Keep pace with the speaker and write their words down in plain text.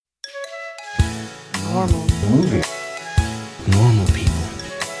Normal. Movie. Normal people.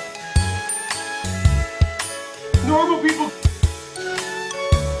 Normal people.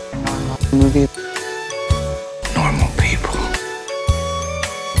 Movie. Normal people.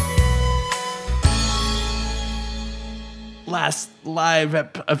 Last live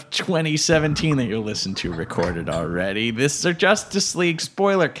of 2017 that you'll listen to recorded already. This is our Justice League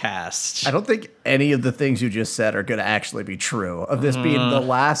spoiler cast. I don't think any of the things you just said are going to actually be true. Of this being the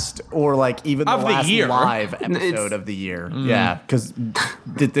last, or like even the Of the last year. live episode of the year. Yeah, because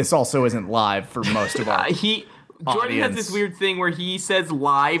this also isn't live for most of our. Jordan has this weird thing where he says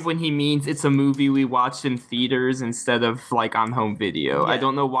live when he means it's a movie we watched in theaters instead of like on home video. I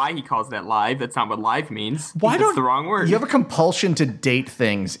don't know why he calls that live. That's not what live means. Why That's don't- the wrong word? You have a compulsion to date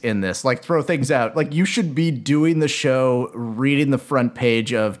things in this, like throw things out. Like you should be doing the show, reading the front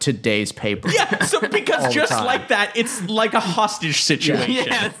page of today's paper. Yeah, so All because the just time. like that, it's like a hostage situation.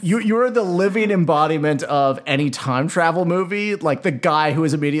 Yes. You're the living embodiment of any time travel movie, like the guy who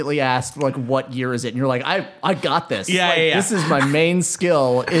is immediately asked, like, what year is it? And you're like, I got this. Yeah, Like, yeah. This is my main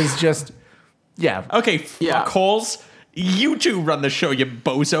skill, is just, yeah. Okay, Yeah. Coles, you two run the show, you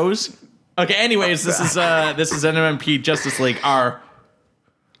bozos. Okay, anyways, this is NMP Justice League are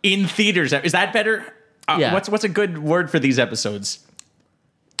in theaters. Is that better? Yeah. What's a good word for these episodes?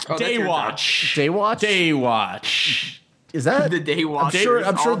 Oh, that's Day your watch. Day watch? Day watch. Is that? job. The day watch.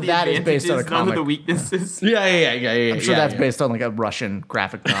 I'm sure that is based on a None of the comic. weaknesses. Yeah. I'm sure that's based on like a Russian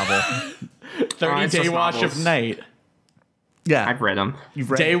graphic novel. 30 it's Day just Watch novels. of Night. Yeah. I've read them. You've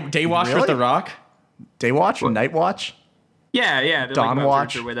read Day Watch Really? with The Rock. Day watch? Night watch? Yeah. They're Dawn like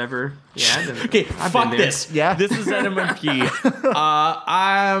Watch? or whatever. Yeah. Okay, I've fuck been there. this. Yeah. This is NMP.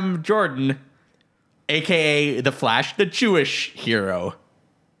 I'm Jordan, aka The Flash, the Jewish hero.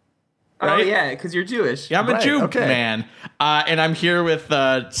 Oh Right? yeah, because you're Jewish. Yeah, I'm a Right, Jew okay. man. And I'm here with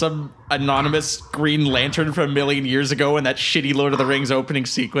some anonymous Green Lantern from a million years ago in that shitty Lord of the Rings opening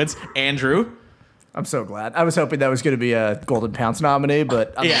sequence. Andrew. I'm so glad. I was hoping that was going to be a Golden Pounce nominee,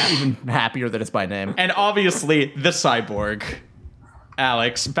 but I'm Yeah. even happier that it's by name. And obviously, the Cyborg.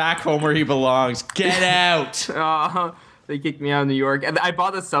 Alex, back home where he belongs. Get out. They kicked me out of New York. And I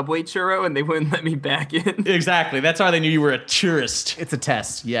bought a Subway churro and they wouldn't let me back in. Exactly. That's how they knew you were a tourist. It's a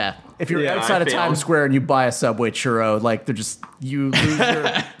test, yeah. If you're Yeah, outside I of failed. Times Square and you buy a Subway churro, like they're just you lose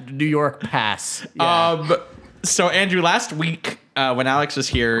your New York pass. Yeah. So Andrew, last week when Alex was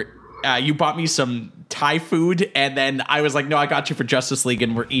here, you bought me some Thai food, and then I was like, "No, I got you for Justice League,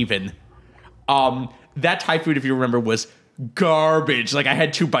 and we're even." That Thai food, if you remember, was garbage. Like I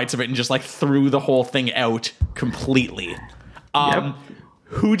had 2 bites of it and just like threw the whole thing out completely. Yep.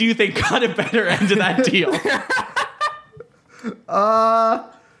 Who do you think got a better end of that deal?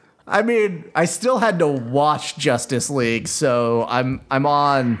 I mean, I still had to watch Justice League, so I'm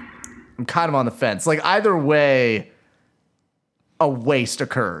kind of on the fence. Like either way, a waste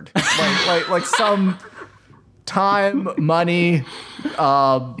occurred. like some time, money,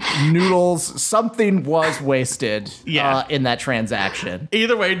 noodles, something was wasted Yeah. in that transaction.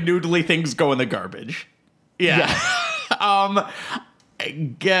 Either way, noodly things go in the garbage. Yeah.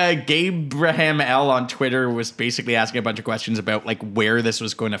 Gabraham L on Twitter was basically asking a bunch of questions about like where this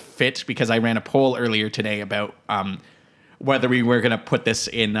was going to fit, because I ran a poll earlier today about whether we were going to put this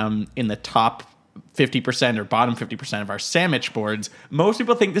in the top 50% or bottom 50% of our sandwich boards. Most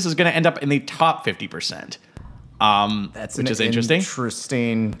people think this is going to end up in the top 50%. That's which an is interesting.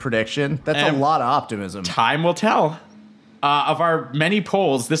 Interesting prediction. That's And- a lot of optimism. Time will tell. Of our many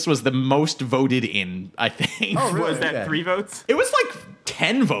polls, this was the most voted in, I think. Oh, really? Was that Okay. 3 votes? It was like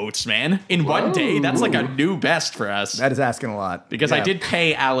 10 votes, man, in one day. That's like a new best for us. That is asking a lot. Because I Yeah. did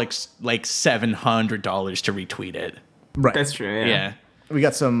pay Alex like $700 to retweet it. Right. That's true, yeah. Yeah. We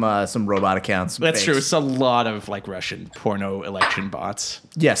got some robot accounts. some That's fakes. true. It's a lot of like Russian porno election bots.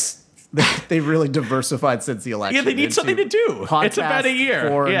 Yes. They really diversified since the election. Yeah, they need into something to do. It's about a podcasts, year.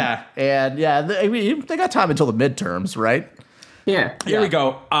 porn, Yeah. And yeah, they got time until the midterms, right? Yeah. Here we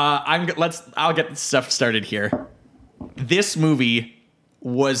go. I'll get stuff started here. This movie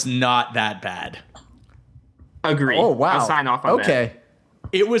was not that bad. Agree. Oh, wow. I'll sign off on that. Okay.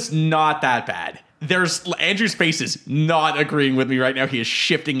 It was not that bad. There's Andrew's face is not agreeing with me right now. He is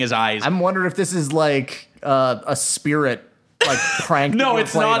shifting his eyes. I'm wondering if this is like a spirit like prank. No, that you're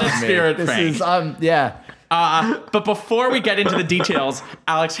it's not playing a on me. spirit this prank. Is yeah. But before we get into the details,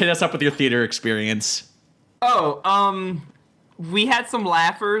 Alex, hit us up with your theater experience. Oh, we had some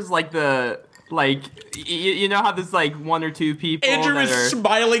laughers, like you know how there's like 1 or 2 people Andrew that is are...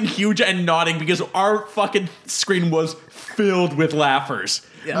 smiling huge and nodding because our fucking screen was filled with laughers.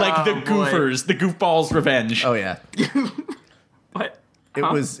 Like the Oh, boy. goofers, the goofballs revenge. Oh yeah. What? It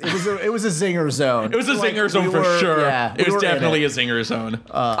was a zinger zone. It was a zinger zone for sure. Yeah, it was definitely a zinger zone.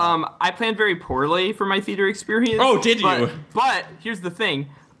 I planned very poorly for my theater experience. Oh, did you? But here's the thing.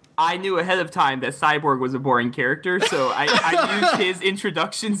 I knew ahead of time that Cyborg was a boring character, so I used his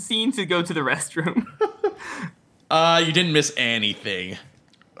introduction scene to go to the restroom. You didn't miss anything.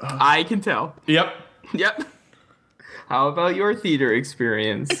 I can tell. Yep. Yep. How about your theater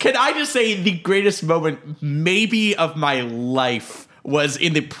experience? Can I just say the greatest moment maybe of my life was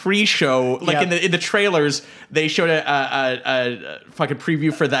in the pre-show, like in the trailers, they showed a fucking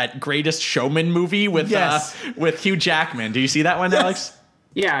preview for that Greatest Showman movie with Hugh Jackman. Do you see that one, Alex?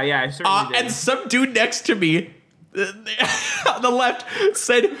 Yeah, I certainly did. And some dude next to me on the left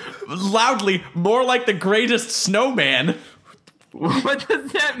said loudly, "More like the Greatest Snowman." What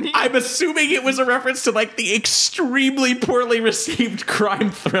does that mean? I'm assuming it was a reference to like the extremely poorly received crime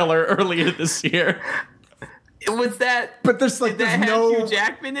thriller earlier this year. Was that? But there's like did that there's have no Hugh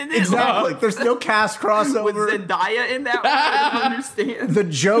Jackman in it? exactly. There's no cast crossover. Was Zendaya in that one? I don't understand. The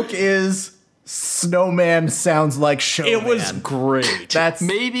joke is Snowman sounds like Showman. It was great. That's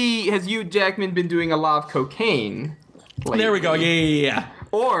Maybe has Hugh Jackman been doing a lot of cocaine? There we go. lately? Yeah.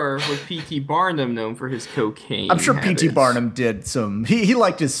 Or was P.T. Barnum known for his cocaine? I'm sure P.T. habits? Barnum did some. He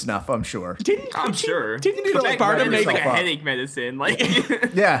liked his snuff. I'm sure. I'm sure. Didn't But P.T. Barnum It's make like a up. headache medicine. Like,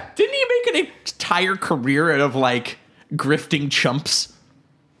 Yeah. Didn't he make an entire career out of like grifting chumps?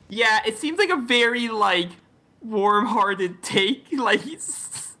 yeah, it seems like a very like warm-hearted take. Like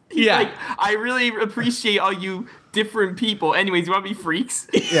he's Yeah. like, I really appreciate all you different people. Anyways, you want to be freaks?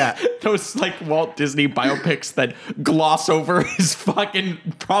 Yeah. Those like Walt Disney biopics that gloss over his fucking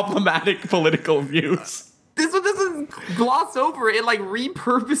problematic political views. This one doesn't gloss over it. It like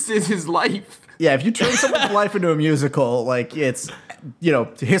repurposes his life. Yeah, if you turn someone's life into a musical, like it's,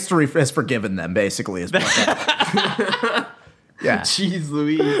 history has forgiven them. Basically, is what yeah. Jeez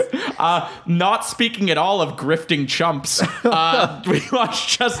Louise. Not speaking at all of grifting chumps, we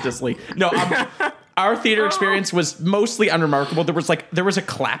watched Justice League. No, our theater experience was mostly unremarkable. There was a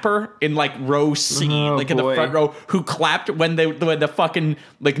clapper in like row C, Oh, like in the boy. front row, who clapped when the fucking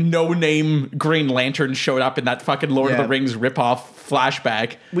like no name Green Lantern showed up in that fucking Lord of Yeah. the Rings ripoff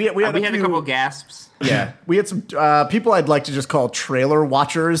flashback. We had, We had a few- couple gasps. Yeah, we had some people I'd like to just call trailer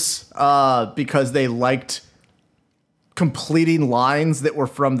watchers because they liked completing lines that were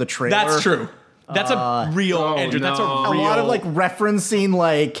from the trailer. That's true. That's a real Andrew. That's a no. A real lot of like referencing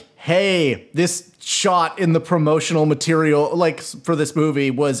like, hey, this shot in the promotional material like for this movie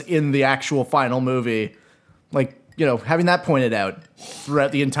was in the actual final movie. Like, having that pointed out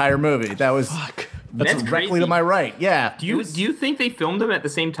throughout the entire movie. That was that's That's directly crazy. to my right. Yeah. Do you think they filmed them at the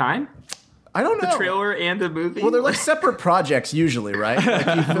same time? I don't know. The trailer and the movie? Well, they're like separate projects usually, right?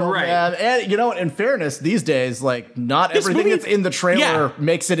 Like you film Right. them, and you know what? In fairness, these days, like not This everything movie- that's in the trailer yeah.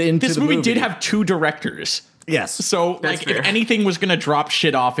 makes it into This the movie did have two directors. yes. So That's like fair. if anything was gonna drop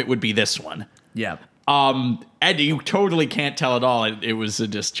shit off, it would be this one. Yeah. And you totally can't tell at all. It was a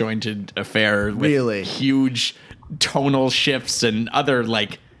disjointed affair with Really? huge tonal shifts and other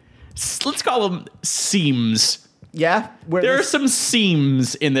like let's call them seams. Yeah. Where There are this- some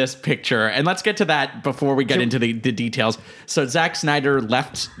seams in this picture, and let's get to that before we get into the details. So Zack Snyder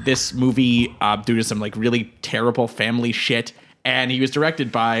left this movie due to some like really terrible family shit, and he was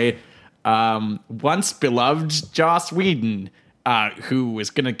directed by once beloved Joss Whedon, who was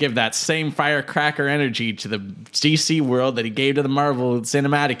going to give that same firecracker energy to the DC world that he gave to the Marvel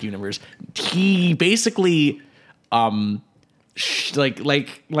Cinematic Universe. He basically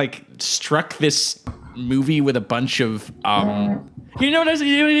struck this movie with a bunch of you know what it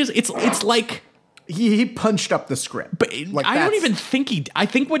is? It's like he punched up the script. but Like, I don't that's- even think I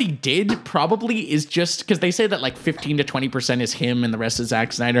think what he did probably is just because they say that like 15 to 20% is him and the rest is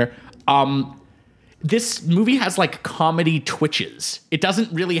Zack Snyder. This movie has like comedy twitches. It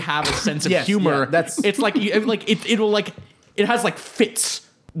doesn't really have a sense of Yes, humor. yeah, that's- it's like it'll like it has like fits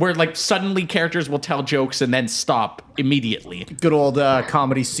where like suddenly characters will tell jokes and then stop immediately. good old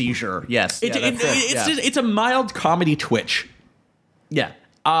comedy seizure. Yes. It's yeah, that's it. Yeah. it's a mild comedy twitch. Yeah.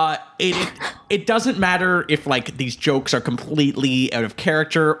 It doesn't matter if like these jokes are completely out of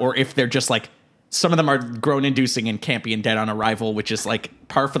character or if they're just like some of them are groan-inducing and campy and dead on arrival, which is like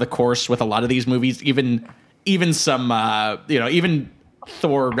par for the course with a lot of these movies. Even some even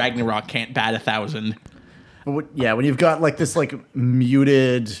Thor Ragnarok can't bat 1,000. Yeah, when you've got like this like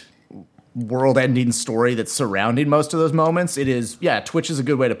muted world-ending story that's surrounding most of those moments, it is Twitch is a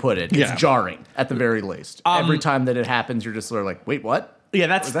good way to put it. It's Yeah. jarring at the very least. Every time that it happens, you're just sort of like, wait, what? Yeah,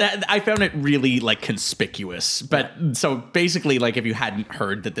 that I found it really like conspicuous. But so basically, like if you hadn't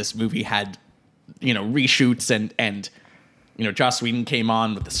heard that this movie had, reshoots and Joss Whedon came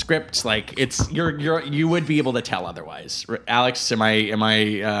on with the script. Like you would be able to tell otherwise. Alex, am I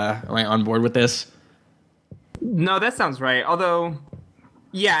on board with this? No, that sounds right. Although,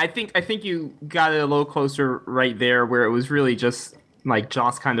 yeah, I think you got it a little closer right there, where it was really just like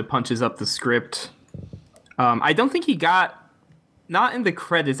Joss kind of punches up the script. I don't think he got. Not in the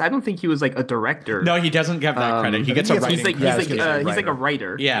credits. I don't think he was like a director. No, he doesn't get that credit. He gets a writing. He's like a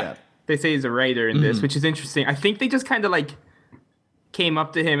writer. Yeah. They say he's a writer in this, which is interesting. I think they just kind of like came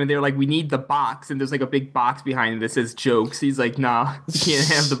up to him and they're like, "We need the box," and there's like a big box behind him that says jokes. He's like, "Nah, you can't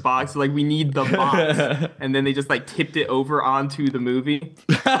have the box." Like, we need the box, and then they just like tipped it over onto the movie.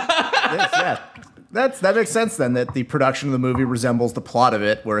 Yeah. That makes sense then, that the production of the movie resembles the plot of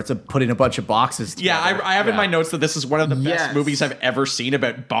it, where it's putting a bunch of boxes together. Yeah, I have in my notes that this is one of the best movies I've ever seen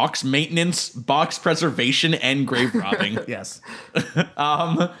about box maintenance, box preservation, and grave robbing. Yes.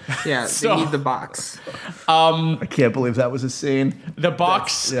 Yeah, they need the box. I can't believe that was a scene. The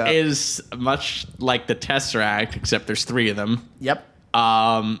box is much like the Tesseract, except there's 3 of them. Yep.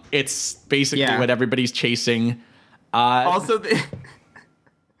 It's basically what everybody's chasing. Also,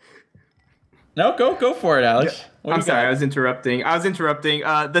 No, go for it, Alex. I'm sorry, I was interrupting.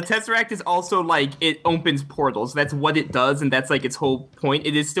 The Tesseract is also like, it opens portals. That's what it does, and that's like its whole point.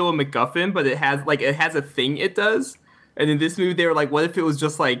 It is still a MacGuffin, but it has a thing it does. And in this movie, they were like, what if it was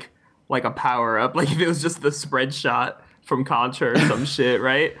just like a power up? Like if it was just the spread shot from Contra or some shit,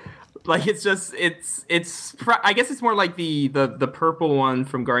 right? Like it's I guess it's more like the purple one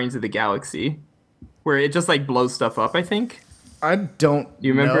from Guardians of the Galaxy, where it just like blows stuff up, I think. I don't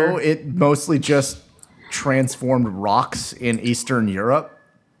you remember? know. It mostly just transformed rocks in Eastern Europe.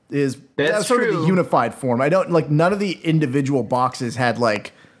 That's sort of the unified form. I don't like, none of the individual boxes had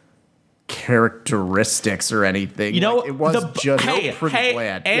like characteristics or anything. Like, it was just pretty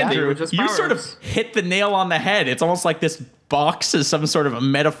bland. Andrew, you sort of hit the nail on the head. It's almost like this box is some sort of a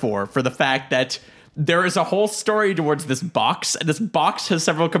metaphor for the fact that there is a whole story towards this box, and this box has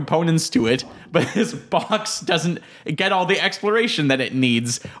several components to it, but this box doesn't get all the exploration that it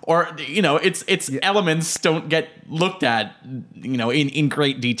needs, or its elements don't get looked at, in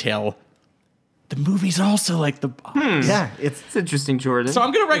great detail. The movie's also like the box. Yeah, it's interesting, Jordan. So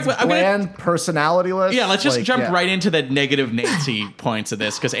I'm gonna write bland personality list. Yeah, let's just jump right into the negative Nancy points of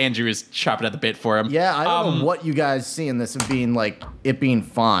this, because Andrew is chopping at the bit for him. Yeah, I don't know what you guys see in this of being like it being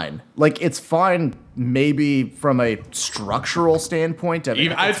fine. Like, it's fine maybe from a structural standpoint.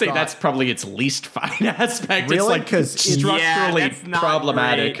 I'd say that's probably its least fine aspect. Really? It's like structurally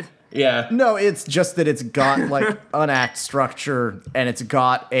problematic. Great. Yeah. No, it's just that it's got like an act structure, and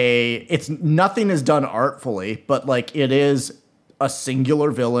it's nothing is done artfully, but like it is a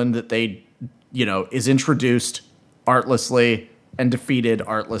singular villain that they, is introduced artlessly and defeated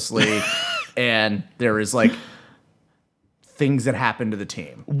artlessly, and there is like things that happen to the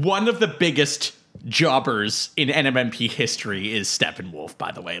team. One of the biggest jobbers in NMNP history is Steppenwolf,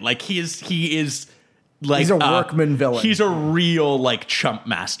 by the way. Like he is like he's a workman villain. He's a real like chump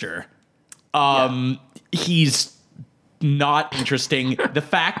master. He's not interesting. The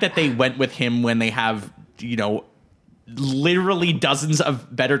fact that they went with him when they have, literally dozens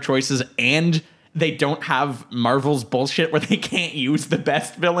of better choices, and they don't have Marvel's bullshit where they can't use the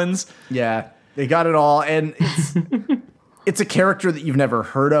best villains. Yeah, they got it all, and it's a character that you've never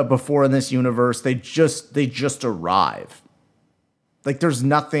heard of before in this universe. They just arrive. Like, there's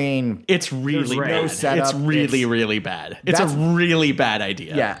nothing. It's really bad. No setup. It's really bad. It's a really bad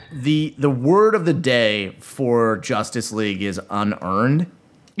idea. Yeah. The word of the day for Justice League is unearned.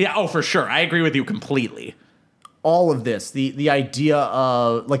 Yeah. Oh, for sure. I agree with you completely. All of this, the idea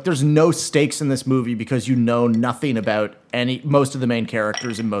of like, there's no stakes in this movie because you know nothing about most of the main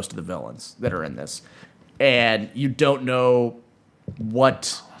characters and most of the villains that are in this, and you don't know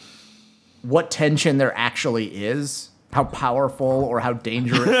what tension there actually is. How powerful or how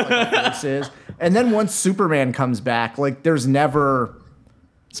dangerous like, the force is. And then once Superman comes back, like there's never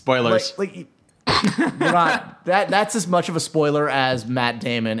spoilers. Like you're not that's as much of a spoiler as Matt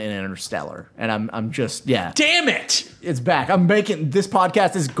Damon in Interstellar. And I'm just damn it. It's back. This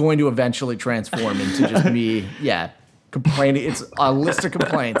podcast is going to eventually transform into just me, complaining. It's a list of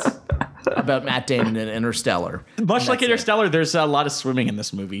complaints about Matt Damon in Interstellar. Much like Interstellar, there's a lot of swimming in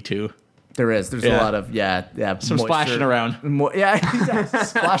this movie too. There is. There's a lot of, some splashing around.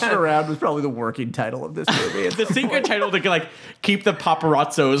 Splashing around was probably the working title of this movie. The secret title to like keep the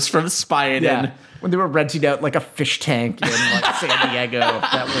paparazzos from spying in. When they were renting out like a fish tank in like San Diego.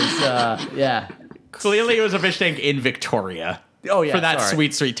 That was, Clearly it was a fish tank in Victoria. Oh, yeah. For that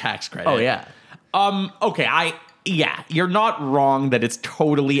sweet tax credit. Oh, yeah. Okay, you're not wrong that it's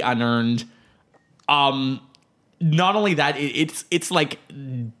totally unearned. not only that, it's like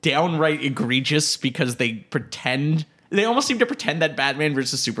downright egregious because they almost seem to pretend that Batman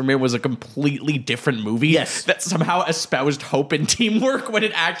versus Superman was a completely different movie. Yes. That somehow espoused hope and teamwork when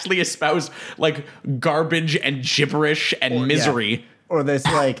it actually espoused like garbage and gibberish and misery. Yeah. Or there's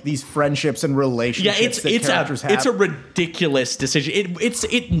like these friendships and relationships that characters have. It's a ridiculous decision.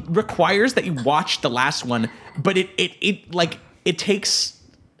 It requires that you watch the last one, but it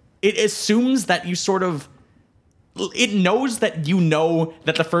assumes that you sort of, it knows that you know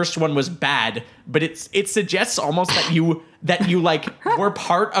that the first one was bad, but it suggests almost that you like were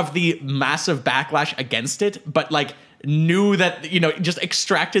part of the massive backlash against it, but like knew that, just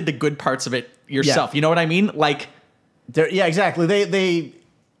extracted the good parts of it yourself. Yeah. You know what I mean? Like, yeah, exactly. They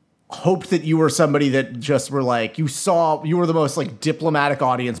hoped that you were somebody that just were like, you were the most like diplomatic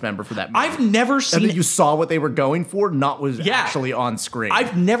audience member for that movie. I've never seen and that you saw what they were going for, not was actually on screen.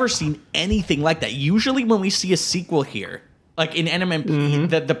 I've never seen anything like that. Usually when we see a sequel here, like in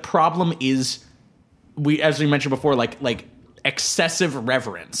NMMP, the problem is, as we mentioned before, like excessive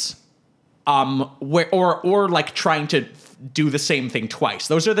reverence. Or like trying to do the same thing twice.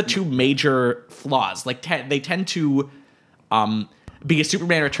 Those are the two major flaws. Like they tend to be a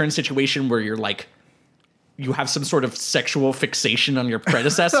Superman Returns situation where you're like, you have some sort of sexual fixation on your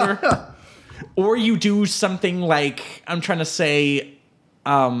predecessor, or you do something like, I'm trying to say,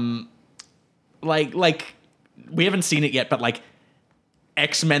 like we haven't seen it yet, but like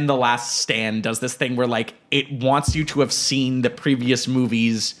X-Men: The Last Stand does this thing where like it wants you to have seen the previous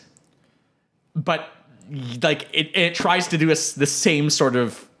movies, but like it tries to do the same sort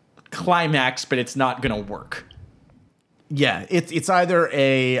of climax, but it's not gonna work. Yeah, it's either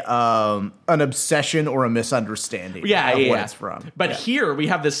an obsession or a misunderstanding. Of what it's from. But here we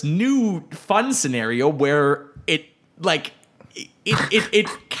have this new fun scenario where it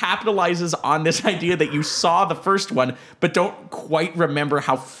capitalizes on this idea that you saw the first one, but don't quite remember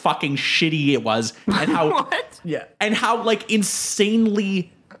how fucking shitty it was, and how What? Yeah. and how like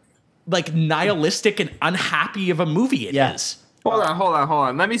insanely like nihilistic and unhappy of a movie it is. Hold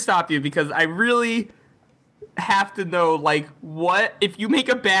on. Let me stop you because I really have to know, like, what if you make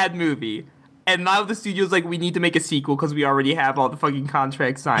a bad movie and now the studio's like, we need to make a sequel because we already have all the fucking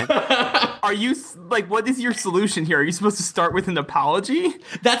contracts signed. Are you like, what is your solution here? Are you supposed to start with an apology?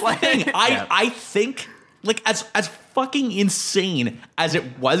 That's the thing. I think like as fucking insane as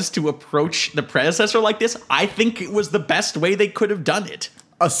it was to approach the predecessor like this, I think it was the best way they could have done it.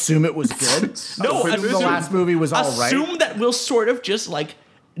 Assume it was good. No, the last movie was all right. Assume that we'll sort of just like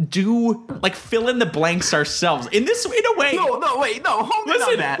do like fill in the blanks ourselves in a way. No, wait, no, hold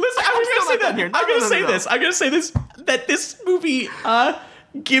on that. Listen, I'm gonna say this. That this movie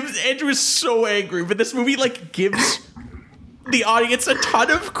gives, Andrew is so angry, but this movie like gives the audience a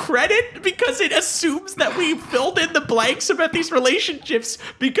ton of credit because it assumes that we filled in the blanks about these relationships,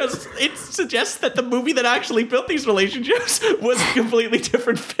 because it suggests that the movie that actually built these relationships was a completely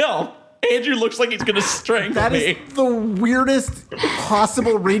different film. Andrew looks like he's gonna strangle That me. is the weirdest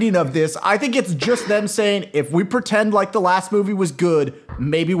possible reading of this. I think it's just them saying, if we pretend like the last movie was good,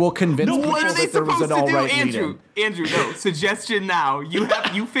 maybe we'll convince people What are they that there was supposed an to all do, right Andrew? Andrew, no. Suggestion now.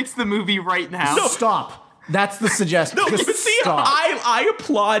 You fix the movie right now. Stop. That's the suggestion. No, Just you see, stop. I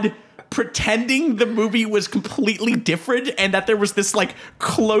applaud pretending the movie was completely different and that there was this like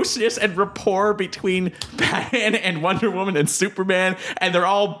closeness and rapport between Batman and Wonder Woman and Superman, and they're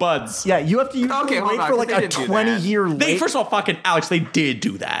all buds. Yeah, you have to usually Okay, hold wait on, for 'cause like they a didn't do 20-year late. They, first of all, fucking Alex, they did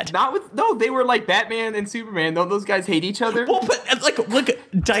do that. They were like Batman and Superman. Don't those guys hate each other? Well, but like, look,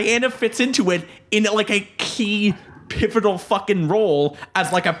 Diana fits into it in like a key, pivotal fucking role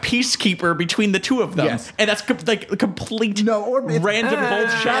as like a peacekeeper between the two of them, Yes. and that's like a complete random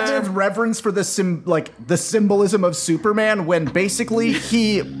bullshit. Batman's reverence for the symbolism of Superman, when basically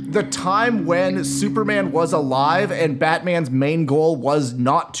the time when Superman was alive and Batman's main goal was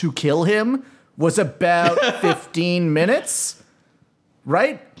not to kill him was about 15 minutes,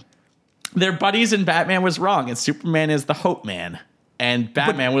 right? Their buddies, and Batman was wrong, and Superman is the hope man, and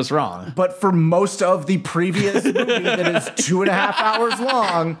Batman was wrong. But for most of the previous movie that is 2.5 hours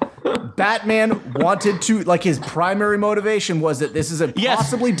long, Batman wanted to, like, his primary motivation was that this is a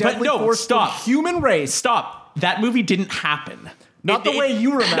possibly deadly force for the human race. Stop. That movie didn't happen. Not the way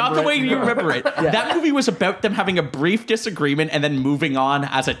you remember it. Not the way you remember it. Yeah. That movie was about them having a brief disagreement and then moving on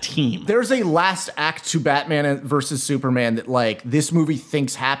as a team. There's a last act to Batman versus Superman that, like, this movie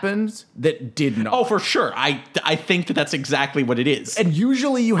thinks happened that did not. Oh, for sure. I think that's exactly what it is. And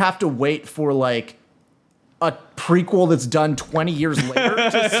usually you have to wait for, like, a prequel that's done 20 years later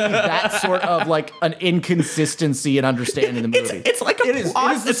to see that sort of like an inconsistency in understanding the movie. It's like it is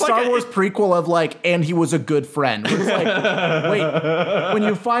the it's Star like Wars prequel of like, and he was a good friend. It's like, wait, when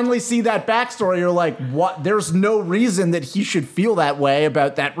you finally see that backstory, you're like, what? There's no reason that he should feel that way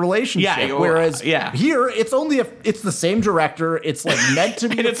about that relationship. Yeah, Whereas yeah. here, it's the same director. It's like meant to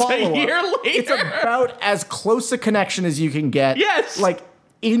be And a it's a follow-up. year later. It's about as close a connection as you can get. Yes. Like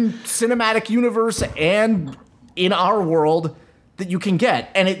in cinematic universe and in our world that you can get,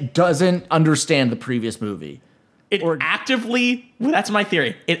 and it doesn't understand the previous movie. That's my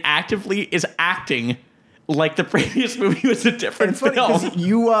theory. It actively is acting like the previous movie was a different It's funny film.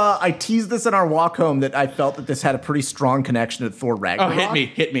 because I teased this in our walk home that I felt that this had a pretty strong connection to Thor Oh, Ragnarok.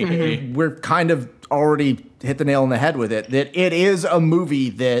 hit me. We're kind of already hit the nail on the head with it. That it is a movie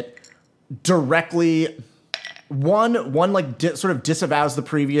that directly sort of disavows the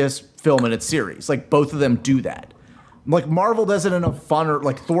previous film in its series. Like both of them do that. Like Marvel does it in a fun, or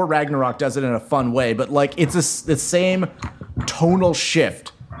like Thor Ragnarok does it in a fun way, but like it's the same tonal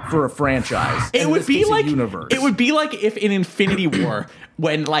shift for a franchise. It in would this be case, a like universe. it would be like if in Infinity War,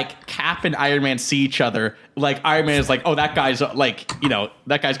 when like Cap and Iron Man see each other, like Iron Man is like, oh, that guy's like,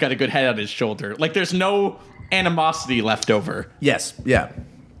 that guy's got a good head on his shoulder. Like there's no animosity left over. Yes, yeah.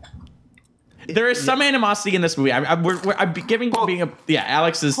 There is some animosity in this movie. I'm giving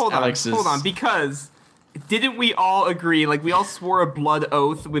Alex is Hold on, because didn't we all agree, like we all swore a blood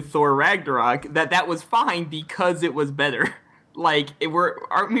oath with Thor Ragnarok that was fine because it was better? Like,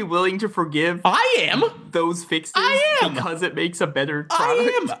 aren't we willing to forgive I am. those fixes I am. because it makes a better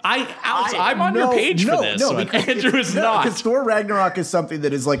product? I'm on your page for this. No, but because Andrew is not. Because Thor Ragnarok is something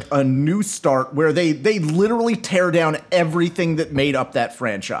that is like a new start where they literally tear down everything that made up that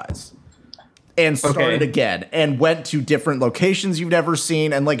franchise and started again and went to different locations you've never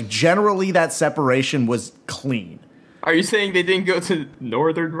seen, and like generally that separation was clean. Are you saying they didn't go to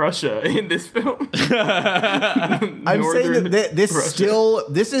northern Russia in this film? I'm saying that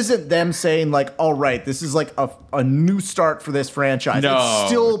this isn't them saying like, all right, this is like a new start for this franchise. No. It's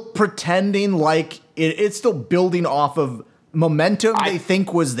still pretending like it's still building off of momentum they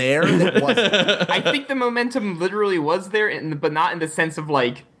think was there that wasn't. I think the momentum literally was there, but not in the sense of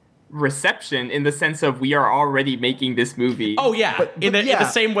like reception, in the sense of we are already making this movie. Oh yeah, But in the yeah.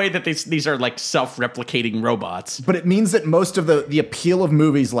 same way that these are like self-replicating robots. But it means that most of the appeal of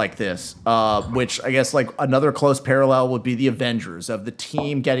movies like this, which I guess like another close parallel would be the Avengers, of the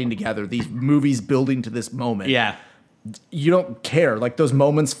team getting together, these movies building to this moment. Yeah. You don't care. Like those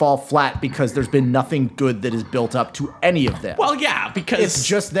moments fall flat because there's been nothing good that is built up to any of them. Well, yeah, because It's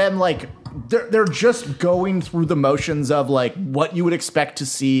just them like they're just going through the motions of like what you would expect to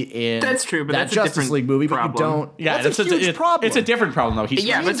see in That's true, but that that's a Justice different League movie, problem. but you don't. yeah, that's a huge problem. It's a different problem though. He's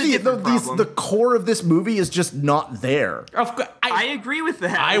Yeah, It but means it's a different problem. the core of this movie is just not there. I agree with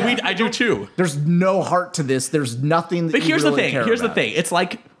that. I do too. There's no heart to this. There's nothing that But you here's really the thing. care Here's the about. thing. It's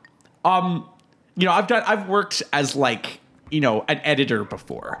like, I've worked as like, an editor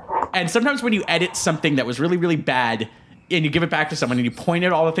before, and sometimes when you edit something that was really, really bad, and you give it back to someone and you point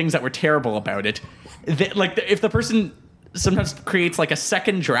out all the things that were terrible about it, if the person sometimes creates like a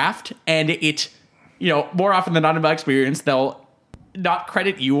second draft and it, more often than not in my experience, they'll not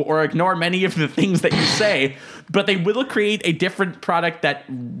credit you or ignore many of the things that you say, but they will create a different product that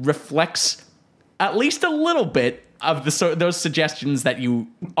reflects at least a little bit of those suggestions that you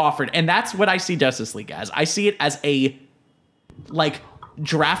offered. And that's what I see Justice League as. I see it as a like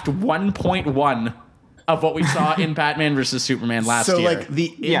draft 1.1 of what we saw in Batman versus Superman last year. So like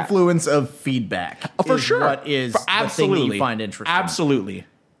the Yeah. influence of feedback For is sure. what is the thing that you find interesting. Absolutely.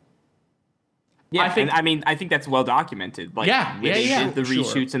 Yeah, I think- I think that's well documented. Like, Yeah, they yeah, did the sure.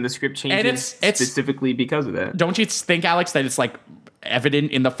 reshoots and the script changes And it's specifically because of that. Don't you think, Alex, that it's like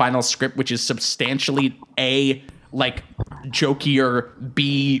evident in the final script, which is substantially A, like jokier,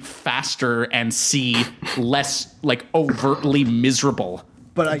 B, faster, and C, less like overtly miserable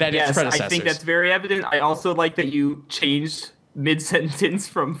But than its Yes, predecessors? I think that's very evident. I also like that you changed mid-sentence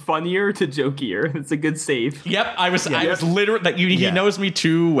from funnier to jokier. It's a good save. Yep, I was literally that. He Yeah. knows me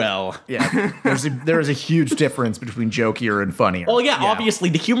too well. Yeah, there is a huge difference between jokier and funnier. Well, yeah, obviously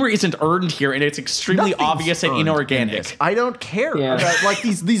the humor isn't earned here, and it's extremely Nothing's obvious and earned in this. inorganic. I don't care Yeah. about like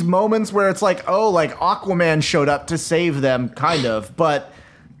these moments where it's like, oh, like Aquaman showed up to save them, kind of, but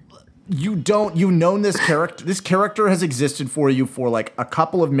you've known this character. This character has existed for you for like a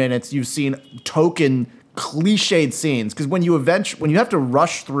couple of minutes. You've seen token cliched scenes because when you have to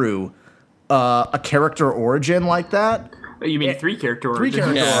rush through a character origin like that. You mean three character Three origins?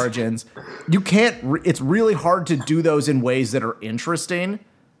 character Yeah. origins. You can't. It's really hard to do those in ways that are interesting.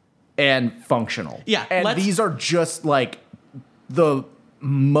 and functional. Yeah, and these are just like the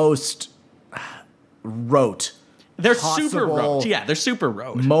most rote. They're super possible rote. Yeah, they're super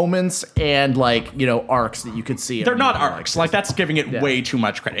rote. Moments and like, you know, arcs that you could see. They're not arcs. Like that's giving it way too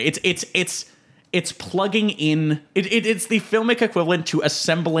much credit. It's plugging in. It's the filmic equivalent to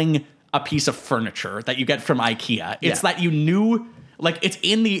assembling a piece of furniture that you get from IKEA. It's that you knew, like it's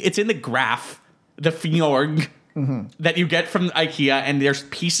in the graph, the fjord that you get from IKEA, and there's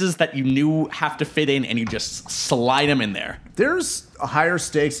pieces that you knew have to fit in, and you just slide them in there. There's higher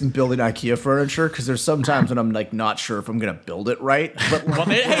stakes in building IKEA furniture because there's sometimes when I'm like not sure if I'm gonna build it right. But Well,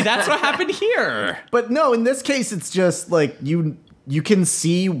 hey, that's what happened here. but no, in this case, it's just like you can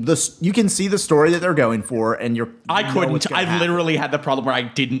see the story that they're going for, and I couldn't. I literally had the problem where I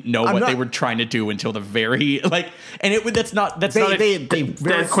didn't know what they were trying to do until the very that's not. They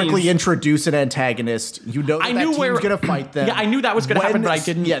very quickly introduce an antagonist. You know that team's gonna fight them. Yeah, I knew that was gonna happen, but I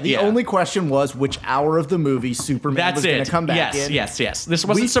didn't. Yeah, the only question was which hour of the movie Superman was gonna come back in. Yes. This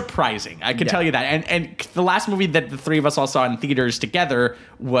wasn't surprising. I can tell you that. And the last movie that the three of us all saw in theaters together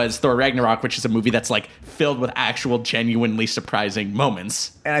was Thor Ragnarok, which is a movie that's like filled with actual genuinely surprising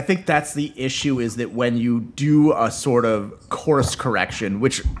moments. And I think that's the issue, is that when you do a sort of course correction,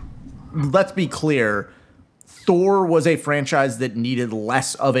 which, let's be clear, Thor was a franchise that needed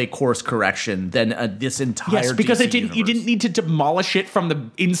less of a course correction than this entire Yes, because DC universe. You didn't need to demolish it from the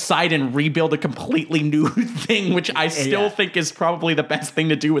inside and rebuild a completely new thing, which I still think is probably the best thing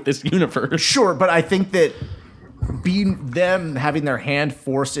to do with this universe. Sure, but I think that them having their hand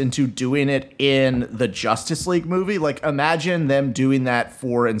forced into doing it in the Justice League movie, like imagine them doing that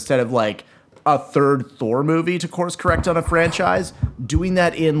for, instead of like a third Thor movie to course correct on a franchise, doing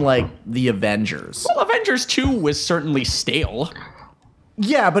that in like the Avengers. Well, Avengers 2 was certainly stale.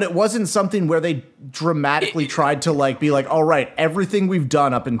 Yeah, but it wasn't something where they dramatically tried to like be like, all right, everything we've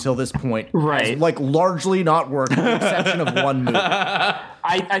done up until this point has like largely not worked, with the exception of one movie.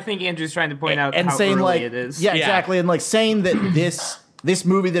 I think Andrew's trying to point out And how saying early like, it is. yeah, exactly, and like saying that this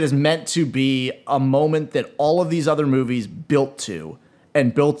movie that is meant to be a moment that all of these other movies built to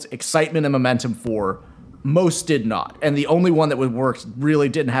and built excitement and momentum for, most did not, and the only one that would work really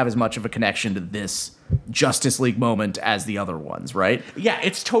didn't have as much of a connection to this Justice League moment as the other ones, right? Yeah,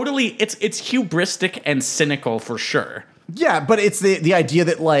 it's totally it's hubristic and cynical for sure. Yeah, but it's the idea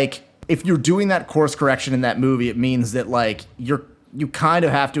that like if you're doing that course correction in that movie, it means that like you kind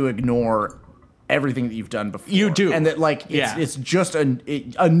of have to ignore everything that you've done before. You do, and that like it's just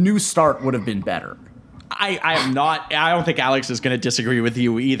a new start would have been better. I am not. I don't think Alex is going to disagree with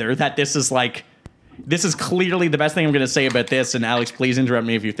you either. That this is clearly the best thing I'm going to say about this. And Alex, please interrupt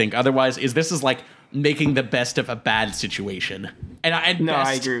me if you think otherwise. This is like making the best of a bad situation. And I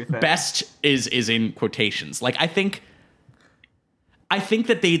agree with that. Best is in quotations. Like I think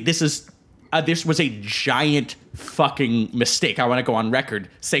that this was a giant fucking mistake. I want to go on record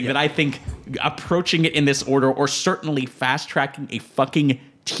saying that I think approaching it in this order, or certainly fast tracking a fucking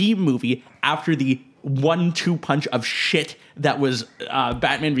team movie after the 1-2 punch of shit that was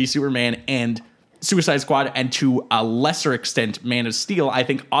Batman v Superman and Suicide Squad, and to a lesser extent Man of Steel, I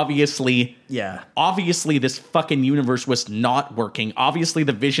think obviously this fucking universe was not working. Obviously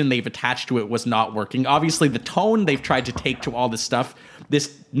the vision they've attached to it was not working. Obviously the tone they've tried to take to all this stuff,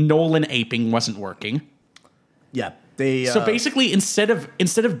 this Nolan aping, wasn't working. Yeah, so basically instead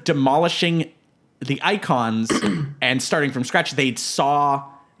of demolishing the icons and starting from scratch, they saw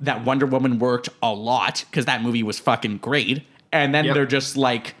that Wonder Woman worked a lot because that movie was fucking great, and then they're just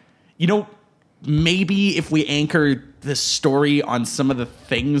like, maybe if we anchor the story on some of the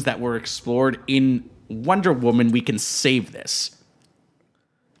things that were explored in Wonder Woman, we can save this.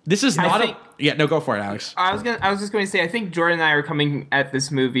 This is not go for it, Alex. I was just going to say, I think Jordan and I are coming at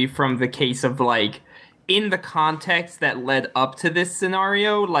this movie from the case of like, in the context that led up to this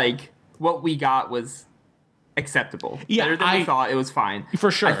scenario, like what we got was acceptable. Yeah, better than we thought. It was fine.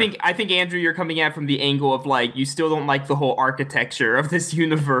 For sure. I think Andrew, you're coming at from the angle of like, you still don't like the whole architecture of this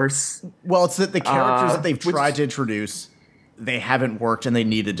universe. Well, it's that the characters that they've tried to introduce, they haven't worked and they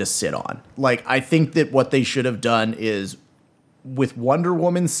needed to sit on. Like, I think that what they should have done is, with Wonder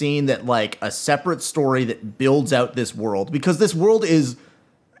Woman, seeing that like a separate story that builds out this world, because this world is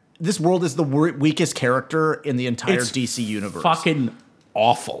the weakest character in the entire DC universe. Fucking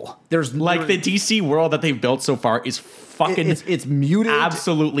awful. There's like the DC world that they've built so far is fucking it's muted,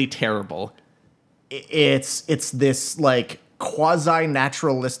 absolutely terrible. It's this like quasi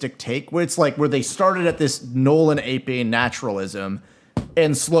naturalistic take where it's like where they started at this Nolan aping naturalism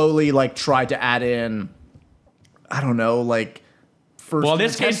and slowly like tried to add in, I don't know, like first. Well, in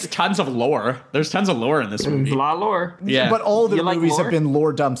this case, tons of lore. There's tons of lore in this There's movie. a lot of lore. Yeah. But all of the You like movies lore? have been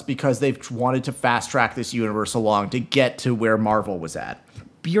lore dumps because they've wanted to fast track this universe along to get to where Marvel was at.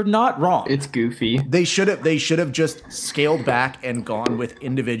 You're not wrong. It's goofy. They should have just scaled back and gone with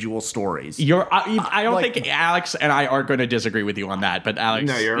individual stories. I don't like- think Alex and I are going to disagree with you on that, but Alex.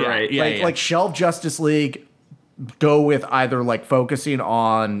 No, you're yeah, right. Yeah, like, yeah. like shelve Justice League, go with either like focusing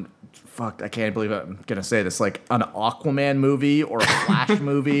on I can't believe I'm gonna say this, like an Aquaman movie or a Flash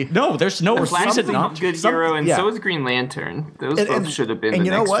movie. no, there's no Flash is reason a not. good hero, and yeah. so is Green Lantern. Those both should have been And the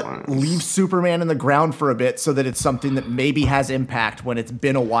you know next what? ones. Leave Superman in the ground for a bit so that it's something that maybe has impact when it's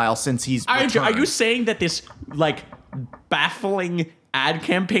been a while since he's Are returned. you saying that this like baffling ad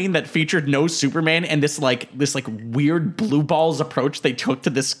campaign that featured no Superman and this weird blue balls approach they took to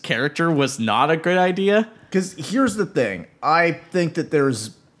this character was not a good idea? Because here's the thing. I think that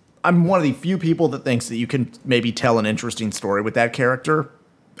I'm one of the few people that thinks that you can maybe tell an interesting story with that character.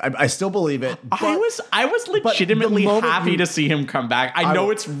 I still believe it. I was legitimately moment happy you- to see him come back. I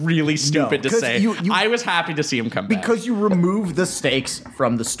know it's really stupid to 'cause say. you- I was happy to see him come back. Because you remove the stakes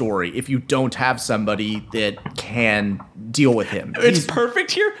from the story if you don't have somebody that can deal with him. It's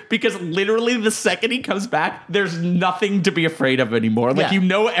perfect here because literally the second he comes back, there's nothing to be afraid of anymore. Like,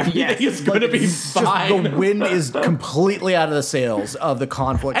 Yeah. everything Yes. is going to be It's just fine. the wind is completely out of the sails of the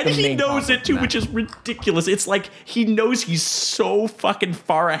conflict. And the he main knows conflict it too, in which that. is ridiculous. It's like he knows he's so fucking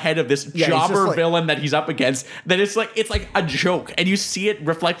far ahead of this Yeah, he's just jobber like- villain that he's up against that it's like a joke. And you see it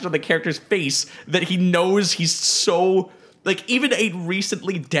reflected on the character's face that he knows he's so like even a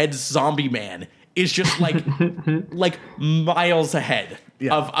recently dead zombie man is just like like miles ahead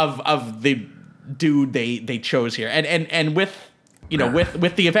Yeah. of the dude they chose here. And with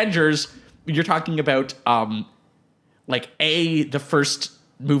with the Avengers, you're talking about the first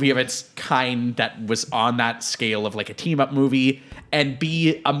movie of its kind that was on that scale of like a team up movie, and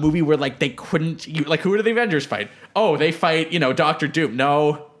B, a movie where like they couldn't who do the Avengers fight? Oh, they fight, Doctor Doom.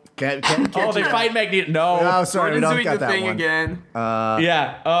 No. Can't Oh, they fight Magneto. No. Oh, sorry, we Gordon's don't doing got the that thing one. again.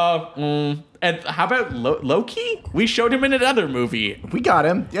 Yeah. And how about Loki? We showed him in another movie. We got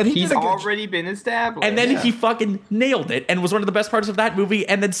him. And he He's did a good already been established. And then he fucking nailed it and was one of the best parts of that movie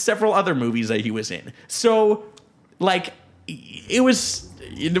and then several other movies that he was in. So, like, it was...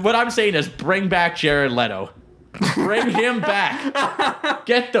 What I'm saying is bring back Jared Leto. Bring him back.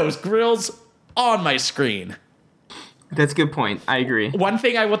 Get those grills on my screen. That's a good point. I agree. One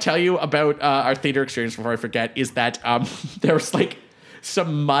thing I will tell you about our theater experience before I forget is that there was like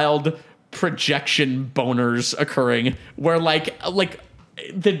some mild projection boners occurring where like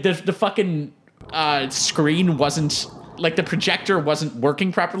the fucking screen wasn't like the projector wasn't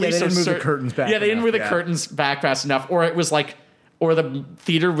working properly. Yeah, they didn't move the curtains back Yeah, they didn't enough, move the yeah. curtains back fast enough, or it was like, or the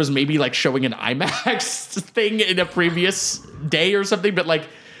theater was maybe like showing an IMAX thing in a previous day or something, but like.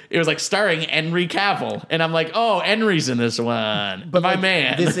 It was like starring Henry Cavill, and I'm like, oh, Henry's in this one, but my like,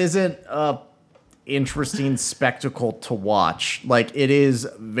 man. This isn't a interesting spectacle to watch. Like it is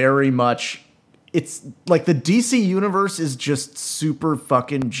very much. It's like the DC universe is just super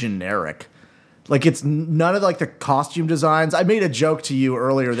fucking generic. Like it's none of like the costume designs. I made a joke to you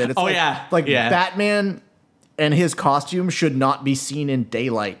earlier that it's like yeah. Batman and his costume should not be seen in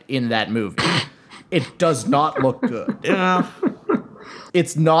daylight in that movie. It does not look good. Yeah.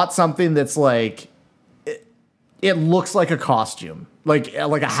 It's not something that's like it looks like a costume, like a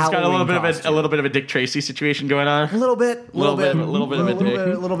It's Halloween got a little bit costume. of a little bit of a Dick Tracy situation going on. A little bit a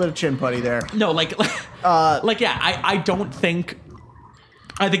little bit of chin putty there. No, yeah, I don't think.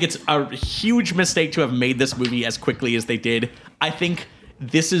 I think it's a huge mistake to have made this movie as quickly as they did. I think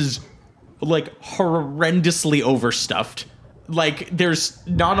this is like horrendously overstuffed. Like, there's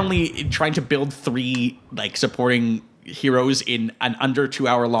not only trying to build 3 like supporting heroes in an under 2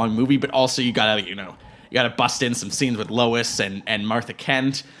 hour long movie, but also you gotta bust in some scenes with Lois and Martha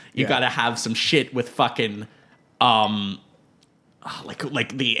Kent. You gotta have some shit with fucking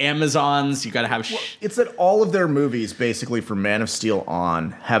like the Amazons. You gotta have It's that all of their movies, basically from Man of Steel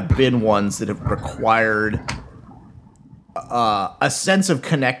on, have been ones that have required a sense of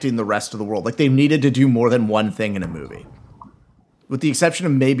connecting the rest of the world. Like they've needed to do more than one thing in a movie, with the exception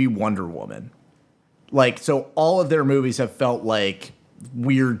of maybe Wonder Woman. Like, so all of their movies have felt like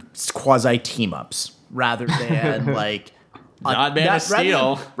weird quasi team ups rather than like Not Man of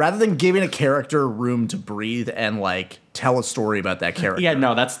Steel. rather than giving a character room to breathe and like tell a story about that character. Yeah,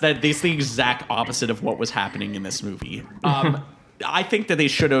 no, that's the exact opposite of what was happening in this movie. I think that they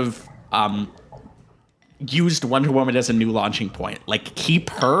should have used Wonder Woman as a new launching point. Like, keep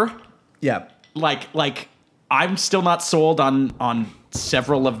her. Yeah. Like I'm still not sold on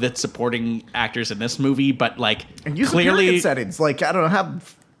several of the supporting actors in this movie, but like And use clearly period settings. Like, I don't know,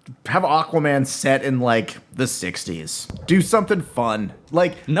 have Aquaman set in like the 60s. Do something fun.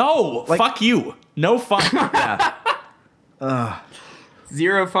 Like, no, fuck you. No fun.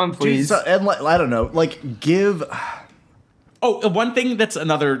 Zero fun, please. and like, I don't know, like give. Oh, one thing that's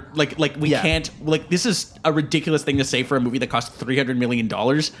another like we Yeah. can't like this is a ridiculous thing to say for a movie that cost $300 million,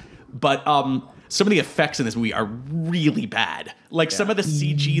 but some of the effects in this movie are really bad. Like some of the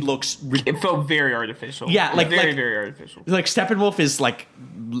CG looks It felt very artificial. Yeah, like- very artificial. like Steppenwolf is like,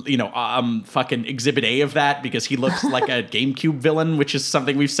 you know, fucking exhibit A of that because he looks like a GameCube villain, which is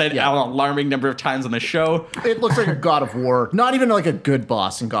something we've said Yeah. an alarming number of times on the show. It looks like a God of War. Not even like a good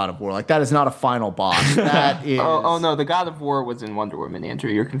boss in God of War. Like that is not a final boss. That is. Oh no, the God of War was in Wonder Woman,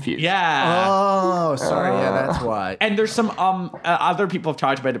 Andrew. You're confused. Yeah. Oh, sorry. Yeah, that's why. And there's some other people have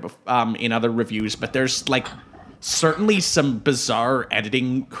talked about it in other reviews, but there's like certainly some bizarre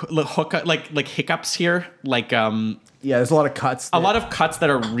editing like hiccups here. Like Yeah, there's a lot of cuts. a lot of cuts that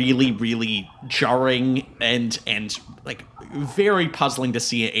are really, really jarring and like very puzzling to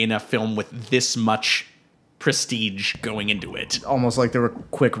see in a film with this much prestige going into it. Almost like there were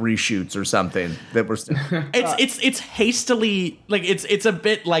quick reshoots or something that were. It's hastily like it's a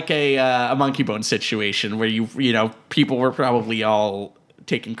bit like a Monkey Bone situation where you know people were probably all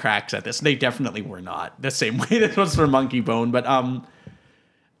taking cracks at this. They definitely were not the same way this was for Monkey Bone,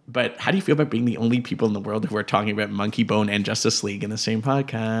 but how do you feel about being the only people in the world who are talking about Monkey Bone and Justice League in the same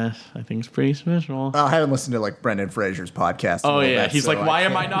podcast? I think it's pretty special. I haven't listened to like Brendan Fraser's podcast. Oh and all yeah, that, he's so like, why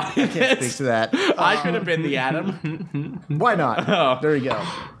am I not in can't speak this? to that. I could have been the Atom. Why not? Oh. There you go.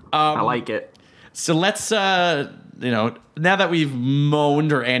 I like it. So let's, now that we've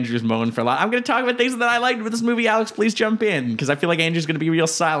moaned or Andrew's moaned for a lot, I'm going to talk about things that I liked with this movie. Alex, please jump in because I feel like Andrew's going to be real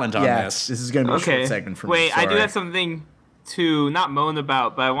silent on Yeah, this. this is going to be a Okay. short segment for me. Wait, I do sorry. have something to not moan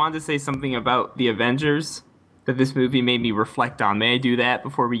about, but I wanted to say something about the Avengers that this movie made me reflect on. May I do that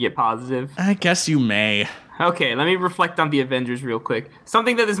before we get positive? I guess you may. Okay, let me reflect on the Avengers real quick.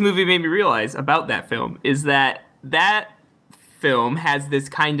 Something that this movie made me realize about that film is that film has this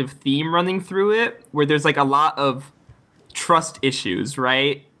kind of theme running through it where there's like a lot of trust issues,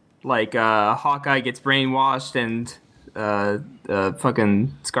 right? Like Hawkeye gets brainwashed and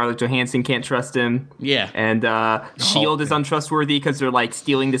fucking Scarlett Johansson can't trust him. Yeah. And S.H.I.E.L.D. is untrustworthy because they're like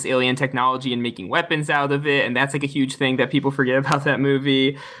stealing this alien technology and making weapons out of it. And that's like a huge thing that people forget about that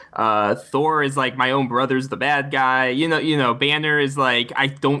movie. Thor is like, my own brother's the bad guy. You know, Banner is like, I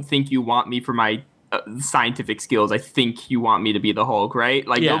don't think you want me for my scientific skills. I think you want me to be the Hulk, right?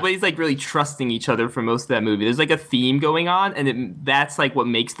 Like Yeah. nobody's like really trusting each other for most of that movie. There's like a theme going on, and that's like what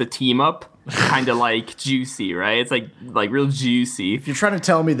makes the team up kind of like juicy, right? It's like real juicy. If you're trying to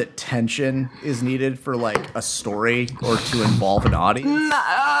tell me that tension is needed for like a story or to involve an audience,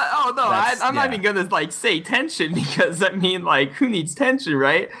 Oh no, That's- I'm not yeah. even gonna like say tension because I mean like who needs tension,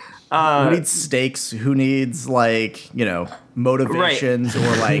 right? who needs stakes? Who needs like motivations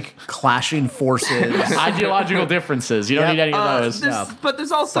or like clashing forces? Ideological differences. You don't Yeah. need any of those. But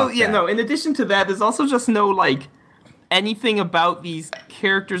there's also Fuck that. in addition to that, there's also just no like anything about these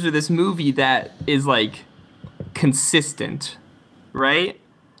characters or this movie that is like consistent, right?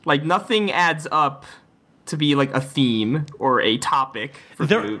 Like nothing adds up to be like a theme or a topic for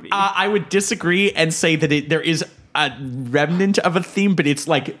the movie. I would disagree and say that there is a remnant of a theme, but it's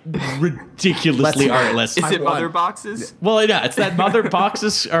like ridiculously Let's- artless. Is it won. mother boxes? Well, yeah, it's that mother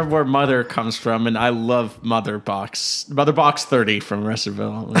boxes are where mother comes from, and I love mother box 30 from Arrested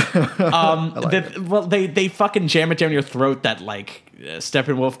Development. They fucking jam it down your throat that like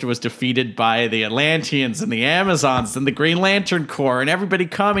Steppenwolf was defeated by the Atlanteans and the Amazons and the Green Lantern Corps and everybody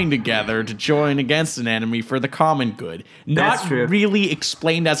coming together to join against an enemy for the common good. That's Not true. really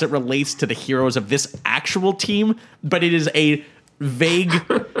explained as it relates to the heroes of this actual team, but it is a vague,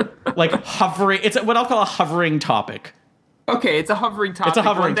 like hovering. It's what I'll call a hovering topic. Okay, it's a hovering topic. It's a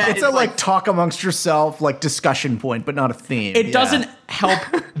hovering one that topic. It's is, a like talk amongst yourself, like discussion point, but not a theme. It Yeah. doesn't help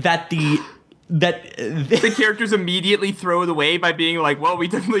that the characters immediately throw it away by being like, well, we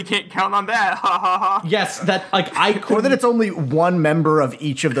definitely can't count on that. Ha ha ha. yes, that like I could. Or that it's only one member of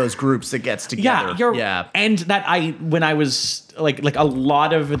each of those groups that gets together. and that when I was like a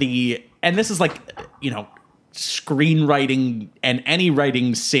lot of the, and this is like screenwriting and any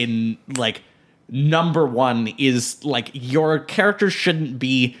writing sin, like number one is like your characters shouldn't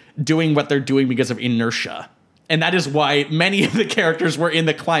be doing what they're doing because of inertia. And that is why many of the characters were in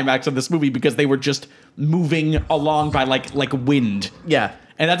the climax of this movie, because they were just moving along by like wind. Yeah.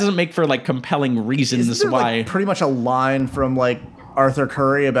 And that doesn't make for like compelling reasons Isn't there, why. like, pretty much a line from like Arthur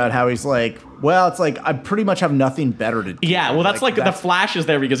Curry about how he's like, well, it's like I pretty much have nothing better to do. Yeah, well, that's like the Flash is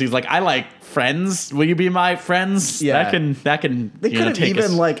there because he's like, I like Friends. Will you be my friends? Yeah. That can. They could have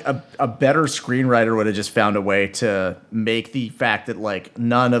even like a better screenwriter would have just found a way to make the fact that like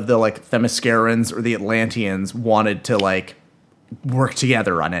none of the like Themyscirans or the Atlanteans wanted to like work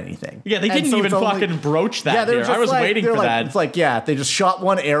together on anything. Yeah, they And didn't so even it's only- fucking broach that. Yeah, here. I was waiting for like, that. It's like, yeah, they just shot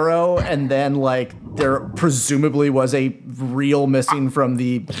one arrow, and then like there presumably was a reel missing from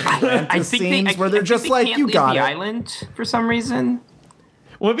the Atlantis scenes where they're just like, you got the it. island for some reason.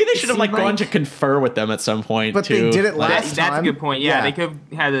 Well, maybe they should have like seemed gone like- to confer with them at some point. But too. they did it Like- last That's a time. good point. Yeah, Yeah. they could have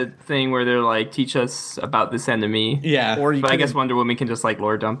had a thing where they're like, teach us about this enemy. Yeah, Or you But I guess could've- Wonder Woman can just like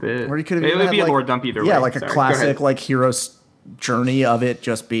lore dump it. Or you could have It even would had, be a like- lore dump either way. Yeah, like a Sorry, go classic ahead. like hero's journey of it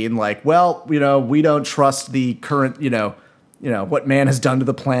just being like, well, you know, we don't trust the current, you know, what man has done to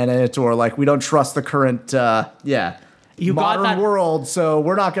the planet, or like we don't trust the current You got modern that- world, so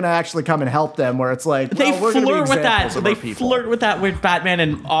we're not going to actually come and help them. Where it's like, They well, we're gonna be flirt with that. examples of They our people. flirt with that with Batman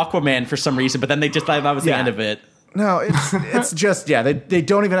and Aquaman for some reason, but then they just thought that was the Yeah. end of it. No, it's just they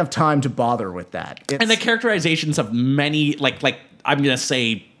don't even have time to bother with that. It's, And the characterizations of many, like I'm gonna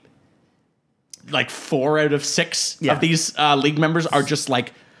say, like 4 out of 6 Yeah. of these league members are just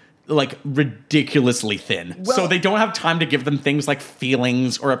like ridiculously thin. Well- So they don't have time to give them things like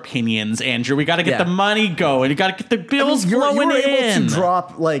feelings or opinions. Andrew, we got to get Yeah. the money going. You got to get the bills you flowing were able in. to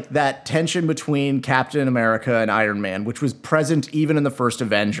drop like that tension between Captain America and Iron Man, which was present even in the first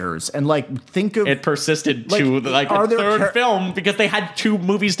Avengers, and like think of It persisted Like, to like are a there third film because they had 2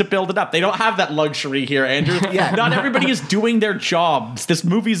 movies to build it up. They don't have that luxury here, Andrew. Yeah. Not everybody is doing their jobs. This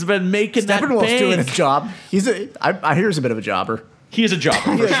movie's been making that Steppenwolf's bank. doing his job. I hear he's a bit of a jobber. He is a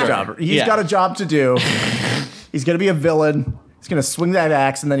jobber. He's a jobber. He's got a job to do. He's gonna be a villain. He's gonna swing that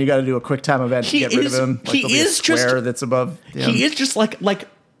axe, and then you got to do a quick time event to He get rid is- of him. Like, he there'll be a is just- square that's above. him. He is just like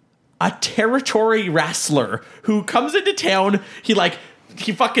a territory wrestler who comes into town.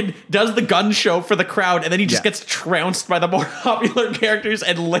 He fucking does the gun show for the crowd, and then he just Yeah. gets trounced by the more popular characters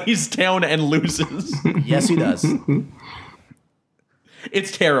and lays down and loses. Yes, he does.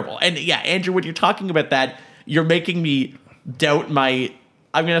 It's terrible. And yeah, Andrew, when you're talking about that, you're making me doubt my,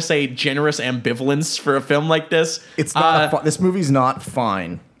 I'm going to say, generous ambivalence for a film like this. It's not. This movie's not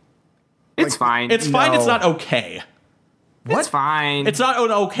fine. It's fine. It's fine. It's No. not okay. It's fine. It's not an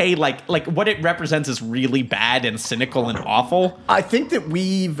okay. Like what it represents is really bad and cynical and awful I think that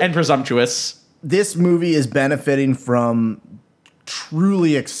and presumptuous. this movie is benefiting from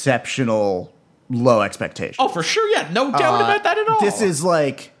truly exceptional low expectations. Oh, for sure. Yeah, no doubt about that at all. This is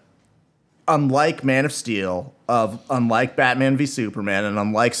like, unlike Man of Steel, unlike Batman v Superman, and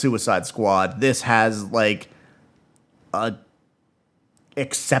unlike Suicide Squad, this has like a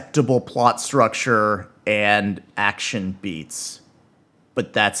acceptable plot structure and action beats,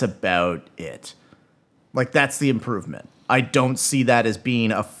 but that's about it. Like, that's the improvement. I don't see that as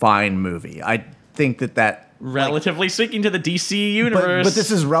being a fine movie. I think that relatively speaking to the DC but, universe. but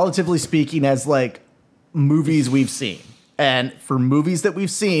this is relatively speaking as like movies we've seen. And for movies that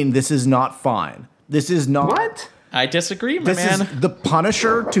we've seen, this is not fine. This is not. what? I disagree, my This man. is The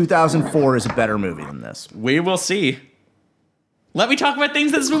Punisher 2004 is a better movie than this. We will see. Let me talk about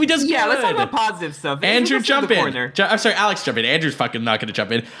things that this movie does Yeah, good. let's talk about positive stuff. Andrew, Let's go to jump the in. corner. I'm sorry, Alex, jump in. Andrew's fucking not going to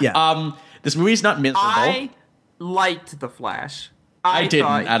jump in. Yeah. This movie's not miserable. I liked The Flash. I didn't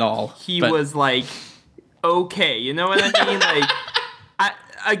thought at all, He but- was like, okay, you know what I mean? Like,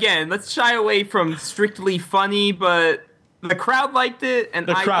 again, let's shy away from strictly funny, but the crowd liked it, and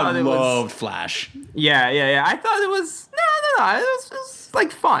The I crowd thought it loved was. Flash. Yeah. I thought it was no. It was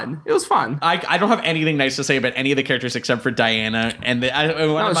like fun. It was fun. I don't have anything nice to say about any of the characters except for Diana. And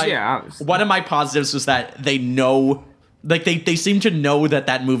one of my positives was that they know, like they seem to know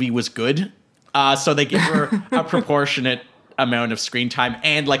that movie was good. So they give her a proportionate amount of screen time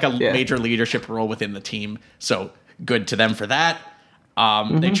and like a major leadership role within the team. So good to them for that.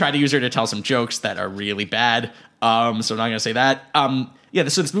 They try to use her to tell some jokes that are really bad. So I'm not going to say that.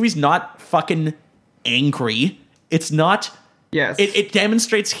 So this movie's not fucking angry. It's not. Yes. It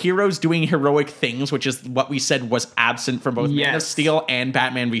demonstrates heroes doing heroic things, which is what we said was absent from both Man of Yes. Steel and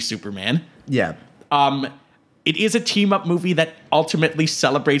Batman v Superman. Yeah. It is a team-up movie that ultimately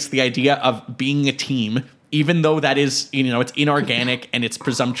celebrates the idea of being a team, even though that is, it's inorganic and it's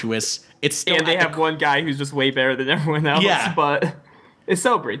presumptuous. It's still and they at the have one guy who's just way better than everyone else. Yeah. But it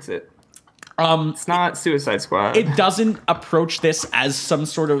celebrates it. It's not Suicide Squad. It doesn't approach this as some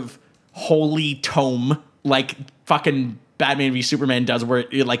sort of holy tome like fucking Batman v Superman does, where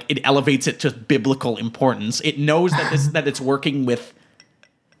it elevates it to biblical importance. It knows that it's working with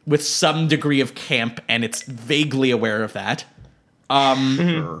some degree of camp, and it's vaguely aware of that.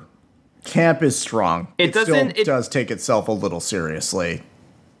 Sure. Camp is strong. It still doesn't- it- does take itself a little seriously.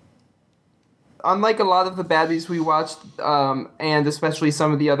 Unlike a lot of the baddies we watched, and especially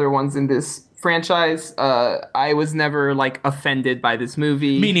some of the other ones in this franchise, I was never like offended by this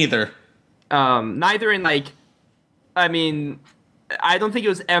movie. Me neither. Neither in like, I mean, I don't think it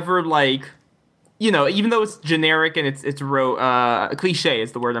was ever like, even though it's generic and it's cliche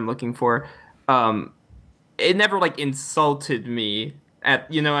is the word I'm looking for. It never like insulted me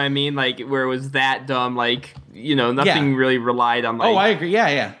at, you know what I mean? Like where it was that dumb, like, nothing really relied on like, Oh, I agree.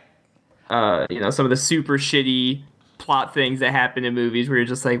 Yeah. some of the super shitty plot things that happen in movies where you're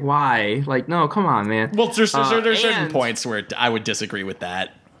just like, why? Like, no, come on, man. Well, there's certain and- points where I would disagree with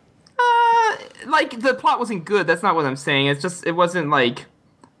that. Like the plot wasn't good. That's not what I'm saying. It's just it wasn't like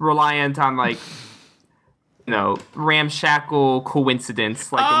reliant on like ramshackle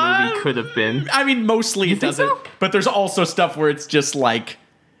coincidence like a movie could have been. I mean, mostly it think doesn't. so? But there's also stuff where it's just like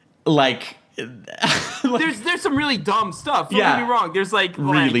There's some really dumb stuff. Don't Yeah. get me wrong. There's like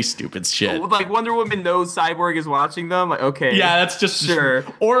really stupid shit. like Wonder Woman knows Cyborg is watching them. Like, okay, Yeah, that's just sure.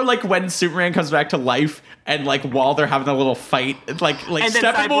 Or like when Superman comes back to life and like while they're having a little fight, like And then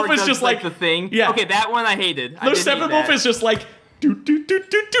Steppenwolf Cyborg is does just like the thing. Yeah. Okay, that one I hated. I No, did hate Steppenwolf that. is just like do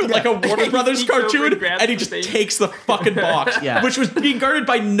like a Warner He Brothers sneaks over cartoon, and grabs and he the just thing. takes the fucking box, Yeah. which was being guarded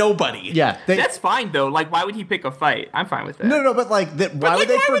by nobody. Yeah, That's fine though. Like, why would he pick a fight? I'm fine with that. No, but like that. Why like, would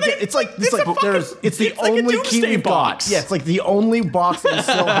they why would forget? they- it's like it's a fucking- it's the it's like a only key doomsday we've box. got. Yeah, it's like the only box that we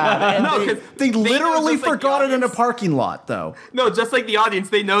still have. And No, they, 'cause they they know literally just like the forgot it in a audience. parking lot, though. No, just like the audience,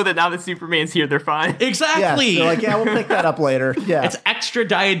 they know that now that Superman's here, they're fine. Yeah, Exactly. they're like, yeah, we'll pick that up later. Yeah, It's extra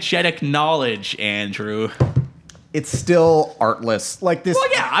diegetic knowledge, Andrew. it's still artless. Like this.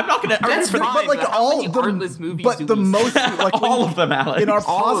 Well, yeah, I'm not gonna argue That's for fine. but like but how all many the artless movies but do the we most see? like when- all of them, Alex. in our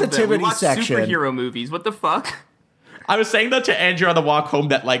All of them. positivity We watch section. superhero movies. What the fuck? I was saying that to Andrew on the walk home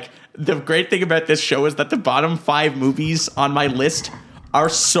that like the great thing about this show is that the bottom 5 movies on my list are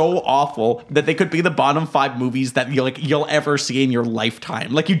so awful that they could be the bottom 5 movies that you'll ever see in your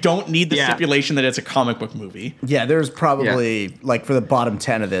lifetime. Like you don't need the Yeah. stipulation that it's a comic book movie. Yeah, there's probably like for the bottom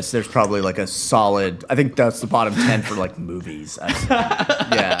 10 of this, there's probably like a solid. I think that's the bottom 10 for like movies.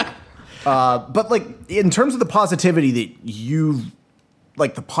 Yeah, but like in terms of the positivity that you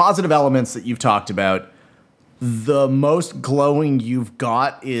like, the positive elements that you've talked about, the most glowing you've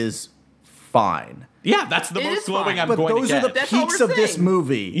got is fine. Yeah, that's the It most is glowing fine. I'm But going those to are the get. That's all peaks we're of this saying.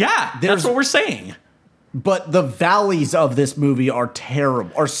 movie. Yeah, there's that's what we're saying. but the valleys of this movie are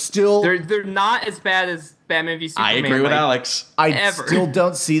terrible. Are still. They're not as bad as Batman v I Superman. agree with like, Alex. I ever. still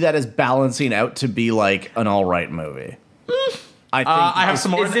don't see that as balancing out to be like an all right movie. I think I have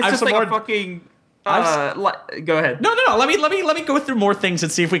some more. Is this I have just some like more. a fucking? I've Go ahead. No. Let me go through more things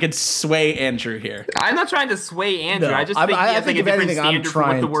and see if we can sway Andrew here. I'm not trying to sway Andrew. No, I just I- think I he has think like a if different anything, I'm standard for what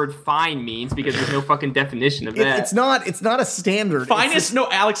trying the to- word "fine" means because there's no fucking definition of that. It's not a standard. Fine It's is just- no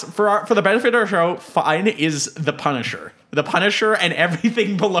Alex for the benefit of our show. Fine is the Punisher. The Punisher and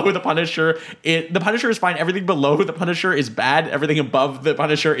everything below the Punisher. The Punisher is fine. Everything below the Punisher is bad. Everything above the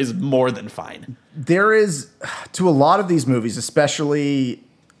Punisher is more than fine. there is, to a lot of these movies, especially,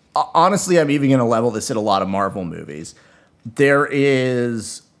 honestly, I'm even going to level this at a lot of Marvel movies. There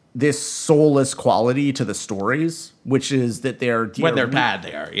is this soulless quality to the stories, which is that When they're bad,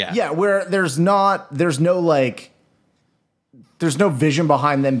 they are. Yeah. Yeah, where there's no vision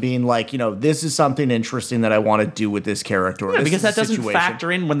behind them being like, this is something interesting that I want to do with this character. or Yeah, this because is a that doesn't situation.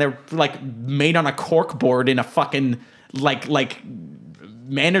 factor in when they're like made on a cork board in a fucking like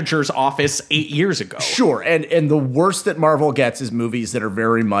manager's office 8 years ago. Sure, and the worst that Marvel gets is movies that are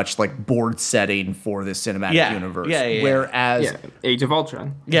very much like board setting for this cinematic Yeah. universe. Yeah. Whereas yeah, Age of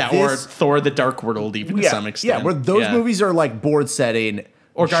Ultron. Yeah, or This- Thor: The Dark World, even to some extent. yeah, where those Yeah. movies are like board setting.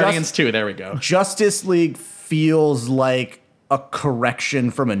 or Guardians 2. There we go. Justice League feels like a correction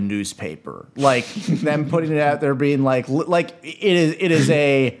from a newspaper. Like them putting it out there being like it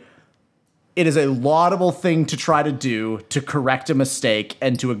is a laudable thing to try to do to correct a mistake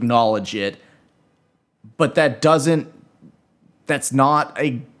and to acknowledge it. But that's not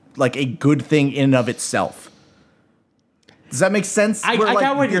a good thing in and of itself. Does that make sense? I Where, like,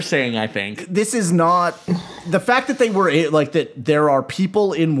 got what you're saying. I think. this is not the fact that they were like that. There are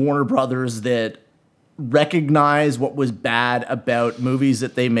people in Warner Brothers that recognize what was bad about movies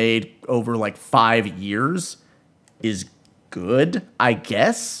that they made over like 5 years is good, I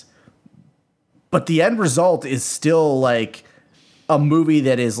guess. But the end result is still like a movie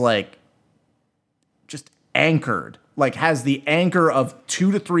that is like just anchored, like has the anchor of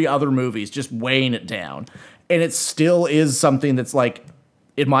 2 to 3 other movies just weighing it down. And it still is something that's like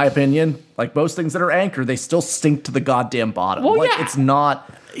in my opinion, like most things that are anchored, they still sink to the goddamn bottom. Well, like yeah. it's not.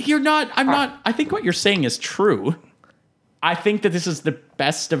 I'm not. I think what you're saying is true. I think that this is the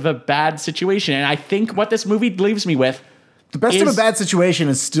best of a bad situation, and I think what this movie leaves me with, The best of a bad situation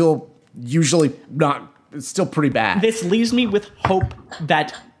is still usually not. It's still pretty bad. this leaves me with hope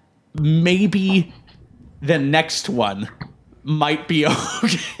that maybe the next one might be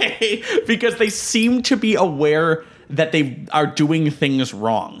okay, because they seem to be aware that they are doing things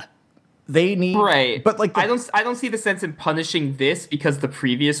wrong. They need Right. but like I don't see the sense in punishing this because the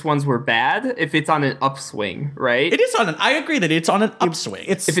previous ones were bad if it's on an upswing, right? It is I agree that it's on an upswing.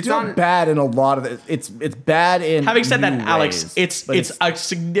 It's If it's still on- bad in a lot of it. It's bad in. Having said that, new Alex, ways, it's but a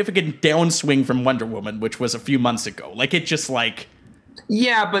significant downswing from Wonder Woman, which was a few months ago. Like it just like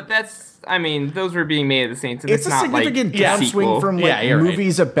Yeah, but I mean, those were being made at the same time. it's a not significant like a downswing sequel. from like Yeah, you're right.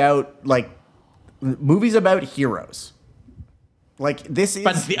 movies about heroes. Like this is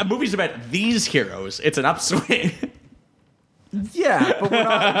but the movies about these heroes, it's an upswing. yeah, but we're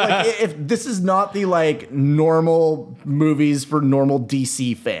not like if this is not the like normal movies for normal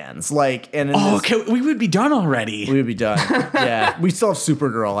DC fans. Like and in this, Okay, we would be done already. we would be done. Yeah, we still have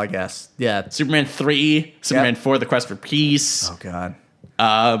Supergirl, I guess. Yeah. Superman 3, Superman 4, The Quest for Peace. Oh God.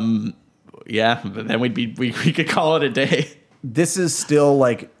 Yeah, but then we could call it a day. This is still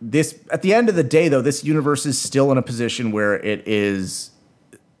like this at the end of the day though, this universe is still in a position where it is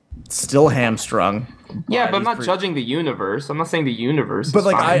still hamstrung. Yeah, by but I'm these not judging the universe. I'm not saying the universe. But is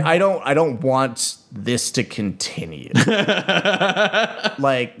like fine. I don't want this to continue.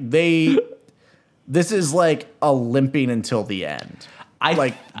 Like this is like a limping until the end.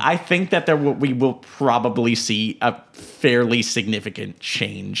 I think that we will probably see a fairly significant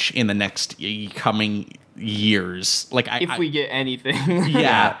change in the next coming years. Like if we get anything.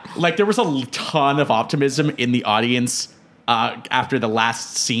 yeah, like there was a ton of optimism in the audience after the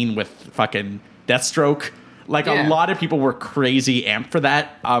last scene with fucking Deathstroke. Like Yeah. a lot of people were crazy amped for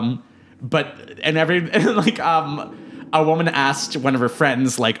that. A woman asked one of her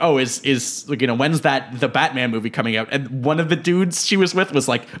friends, like, "Oh, is when's the Batman movie coming out?" And one of the dudes she was with was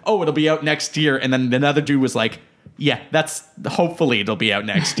like, "Oh, it'll be out next year." And then another dude was like, "Yeah, hopefully it'll be out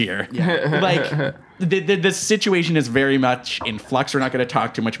next year." Like the situation is very much in flux. We're not going to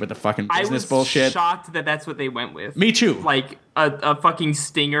talk too much about the fucking I business was bullshit. shocked that that's what they went with. Me too. Like a fucking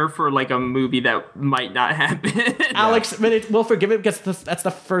stinger for like a movie that might not happen. Alex, but we'll forgive it because that's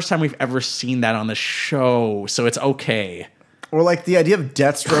the first time we've ever seen that on the show, so it's okay. Or like the idea of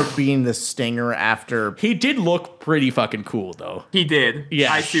Deathstroke being the stinger after He did look pretty fucking cool, though. He did.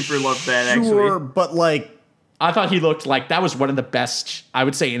 Yeah. I super loved that sure, actually. but like I thought he looked like that was one of the best, I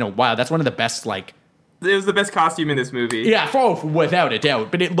would say, in a while. That's one of the best, like, It was the best costume in this movie. yeah, without a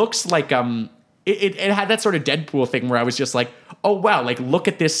doubt. But it looks like it had that sort of Deadpool thing where I was just like, oh wow, like look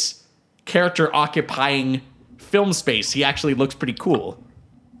at this character occupying film space. He actually looks pretty cool.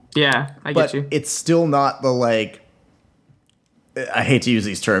 Yeah, I but get you. it's still not the like I hate to use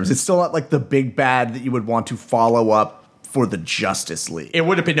these terms. It's still not like the big bad that you would want to follow up for the Justice League. It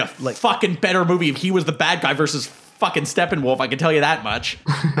would have been a fucking better movie if he was the bad guy versus fucking Steppenwolf. I can tell you that much.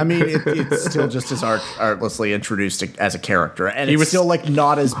 I mean, it's still just as artlessly introduced as a character, and He it's was- still like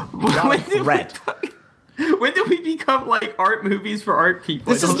not a threat. When did we become like art movies for art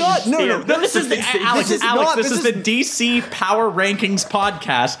people? This is not- no, This is the Alex. This is Alex, not- this this is the DC Power Rankings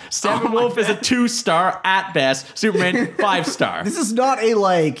podcast. Steppenwolf is a 2-star at best. Superman 5-star. This is not a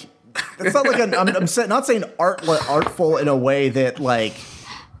like. It's not like I'm not saying artful in a way that like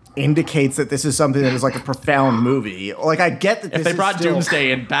indicates that this is something that is like a profound movie. Like I get that If they brought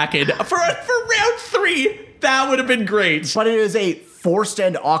Doomsday in back in for round 3, that would have been great. but it is a forced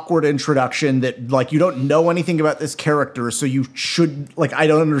and awkward introduction that like you don't know anything about this character, so you should like I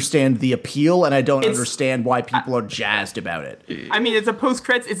don't understand the appeal and I don't understand why people are jazzed about it. I mean, it's a post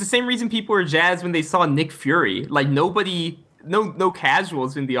credits. It's the same reason people were jazzed when they saw Nick Fury. Like nobody, no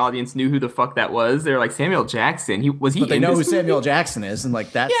casuals in the audience knew who the fuck that was. They're like Samuel Jackson. Was he? But they in know who this movie? Samuel Jackson is, and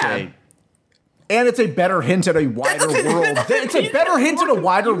like that's Yeah. and it's a better hint at a wider world. It's a better hint at a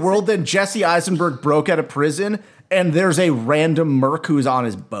wider world than Jesse Eisenberg broke out of prison and there's a random merc who's on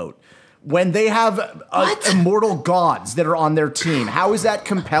his boat. When they have immortal gods that are on their team, how is that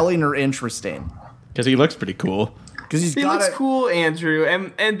compelling or interesting? Because he looks pretty cool. Because he's He got looks cool, Andrew,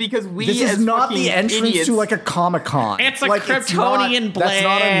 and because we This as is not fucking the entrance idiots, to like a Comic-Con. It's a like, Kryptonian blade. That's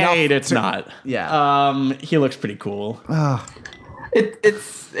not enough. It's not. Yeah. He looks pretty cool.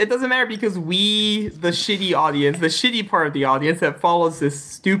 It doesn't matter because we, the shitty audience, the shitty part of the audience that follows this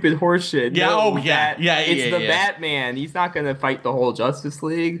stupid horseshit. Yeah, know oh, yeah, that yeah, it's yeah, the yeah. Batman. He's not gonna fight the whole Justice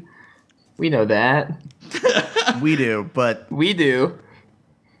League. We know that. We do, but We do.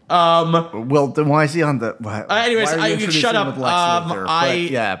 Well, then why is he on the? Anyways, why are you introducing shut him up. with Lex Luthor?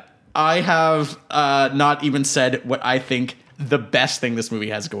 Yeah, I have not even said what I think the best thing this movie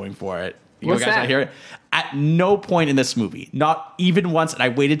has going for it. You What's guys that? want to hear it? At no point in this movie, not even once, and I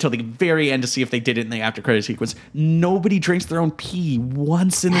waited till the very end to see if they did it in the after credit sequence. Nobody drinks their own pee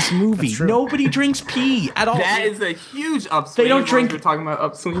once in this movie. true. Nobody drinks pee at all. That is a huge upswing. They don't as long as drink- We're talking about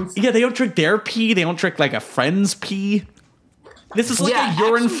upswings. Yeah, they don't drink their pee. They don't drink like a friend's pee. This is like Yeah, a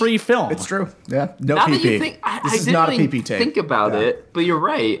urine-free film. it's true. Yeah, no Now that PP. you think, This I is didn't not really a PP tape. think about Yeah. it, but you're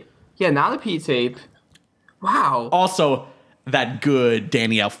right. Yeah, not a P tape. Wow. Also, that good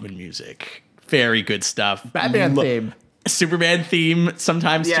Danny Elfman music. Very good stuff. Batman theme. Superman theme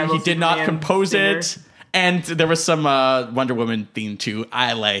sometimes Yeah, too. He little did not Superman compose singer. it. And there was some Wonder Woman theme too.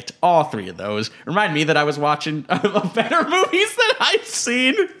 I liked all three of those. Remind me that I was watching better movies than I've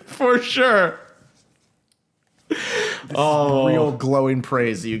seen for sure. Real glowing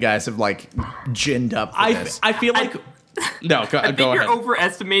praise that you guys have like ginned up for this. I feel like no. Go, I think go you're ahead.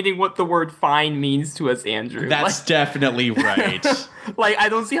 overestimating what the word fine means to us, Andrew. That's definitely right. like I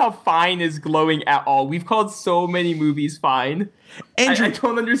don't see how fine is glowing at all. We've called so many movies fine. Andrew, I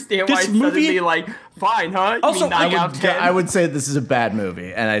don't understand why this it's suddenly movie- like fine, huh? You Also, mean 9 I out of 10? I would say this is a bad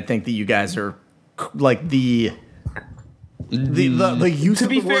movie, and I think that you guys are like the use of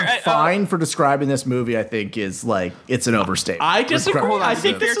be the word fair, "fine" for describing this movie. I think is like it's an overstatement. I disagree. Hold on, I to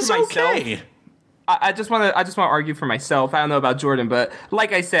think be this fair is to myself, okay. I just want to argue for myself. I don't know about Jordan, but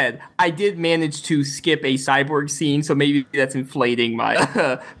like I said, I did manage to skip a cyborg scene, so maybe that's inflating my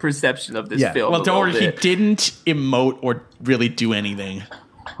perception of this Yeah. film. Well, a don't worry. little He bit. didn't emote or really do anything.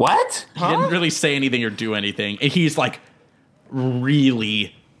 What? He didn't really say anything or do anything. And he's like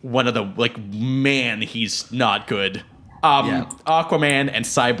really one of the like man, he's not good. Aquaman and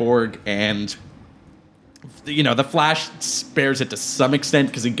Cyborg and the Flash spares it to some extent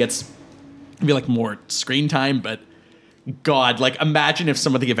because he gets maybe like more screen time, but God, like imagine if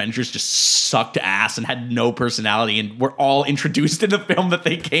some of the Avengers just sucked ass and had no personality and were all introduced in the film that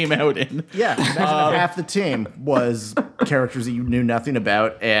they came out in. Yeah, imagine if half the team was characters that you knew nothing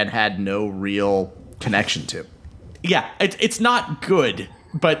about and had no real connection to. Yeah, it's not good,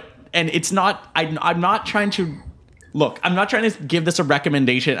 and it's not. I'm not trying to look. I'm not trying to give this a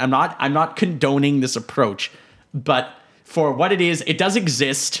recommendation. I'm not condoning this approach, but for what it is, it does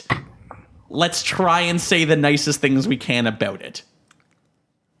exist. Let's try and say the nicest things we can about it.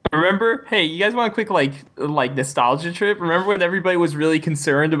 Remember, hey, you guys want a quick like nostalgia trip? Remember when everybody was really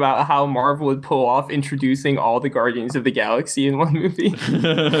concerned about how Marvel would pull off introducing all the Guardians of the Galaxy in one movie?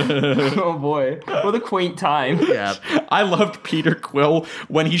 Oh boy, what a quaint time! Yeah, I loved Peter Quill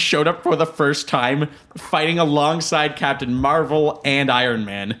when he showed up for the first time, fighting alongside Captain Marvel and Iron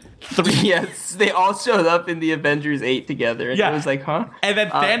Man. Yes, they all showed up in the Avengers 8 together, and Yeah. it was like, huh? And then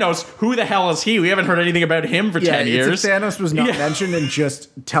Thanos, who the hell is he? We haven't heard anything about him for 10 it's years. if Thanos was not Yeah. mentioned and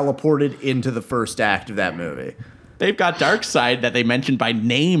just teleported into the first act of that movie. They've got Darkseid that they mentioned by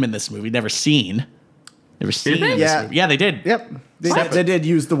name in this movie, never seen. Never seen they? in this Yeah. movie. Yeah, they did. Yep, they did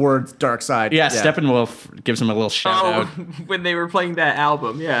use the word "dark side." Yeah, Steppenwolf gives him a little shout Oh, out. when they were playing that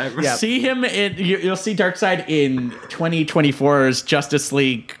album, yeah. Yeah. See him you'll see Darkseid in 2024's Justice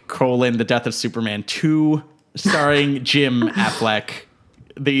League: The Death of Superman 2, starring Jim Affleck,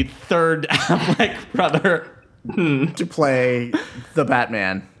 the third Affleck brother. to play the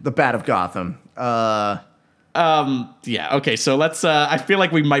Batman, the Bat of Gotham. Yeah, okay, so let's I feel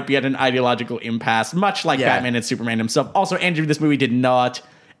like we might be at an ideological impasse, much like Yeah. Batman and Superman himself. Also, Andrew, this movie did not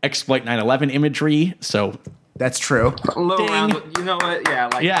exploit 9/11 imagery, so That's true. A little Ding. round, you know what? Yeah,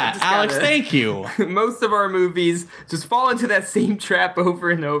 like yeah, just Alex, gotta- thank you. Most of our movies just fall into that same trap over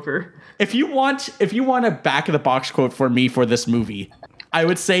and over. If you want a back of the box quote for me for this movie, I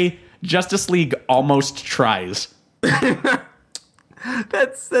would say Justice League almost tries.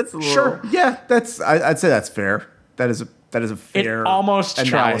 That's a little. Sure. Yeah, I'd say that's fair. That is a fair almost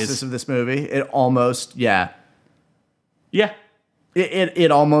analysis tries. of this movie. It almost, yeah. Yeah. It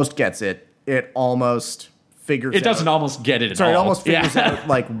almost gets it. It almost figures It doesn't out. almost get it at Sorry, it all. almost figures Yeah. out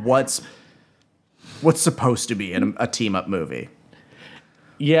like what's supposed to be in a team up movie.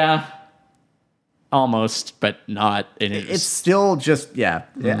 Yeah. Almost, but not. And It's still just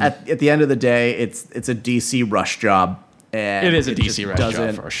At the end of the day, it's a DC rush job. And It is a DC just rush job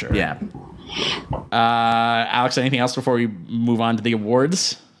doesn't- for sure. Yeah. Alex, anything else before we move on to the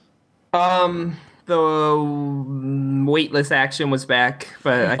awards? The weightless action was back,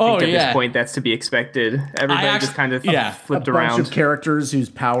 but I think at this point that's to be expected. Everybody just kind of flipped a bunch around. of characters whose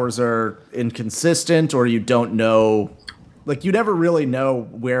powers are inconsistent, or you don't know, like you never really know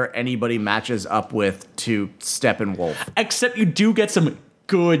where anybody matches up with to Steppenwolf. Except you do get some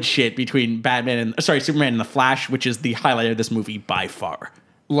good shit between Superman and the Flash, which is the highlight of this movie by far.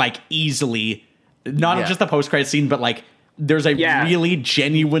 Like, easily, not just the post-credit scene, but like, there's a really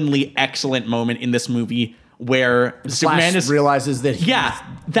genuinely excellent moment in this movie where Superman realizes that he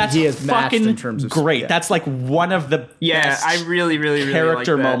is matched fucking in terms of great. That's like one of the best I really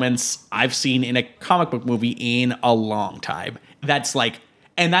character like that. moments I've seen in a comic book movie in a long time. That's like,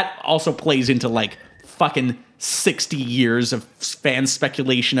 and that also plays into like fucking 60 years of fan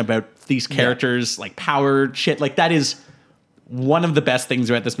speculation about these characters, like power shit. Like, that is one of the best things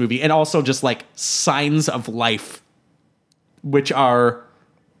about this movie, and also just like signs of life, which are,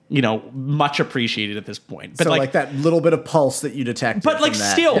 you know, much appreciated at this point. But so like that little bit of pulse that you detect. But like,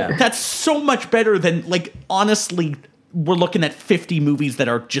 still, that's so much better than, like, honestly, we're looking at 50 movies that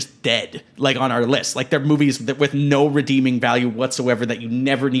are just dead, like, on our list. Like, they're movies that with no redeeming value whatsoever that you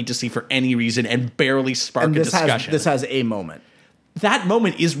never need to see for any reason and barely spark a discussion. This has a moment. That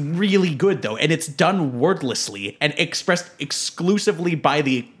moment is really good, though, and it's done wordlessly and expressed exclusively by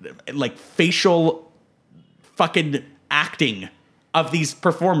the, like, facial fucking acting of these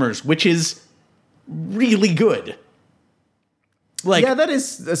performers, which is really good. Like, yeah, that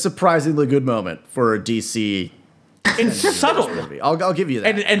is a surprisingly good moment for a DC. It's subtle. Movie. I'll give you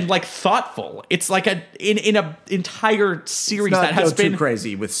that. And like, thoughtful. It's like in a entire series It's not that has been too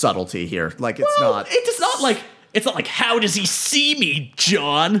crazy with subtlety here. Like, it's well, not. It's not like, how does he see me,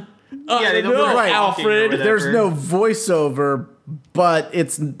 John? They don't no, do like Alfred. There's no voiceover, but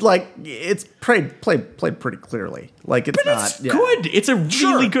it's like it's played pretty clearly. Like, it's But not. it's good. It's a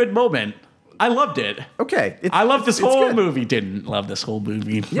really good moment. I loved it. Okay, I love this whole good. movie. Didn't love this whole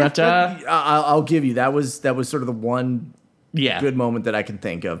movie. Yeah, but I'll give you that was sort of the one good moment that I can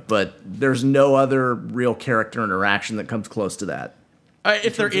think of. But there's no other real character interaction that comes close to that.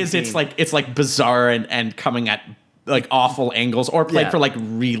 If there is, it's like bizarre and coming at like awful angles or played for like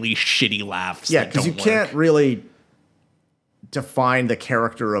really shitty laughs. Yeah, because you can't really define the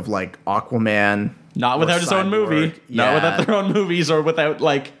character of like Aquaman. Not without his own movie. Yeah. Not without their own movies or without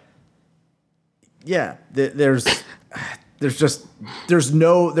like. Yeah, there's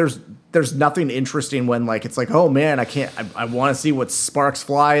nothing interesting when like it's like, oh man, I want to see what sparks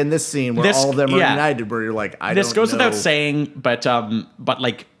fly in this scene where all of them are united. Where you're like, this goes without saying, but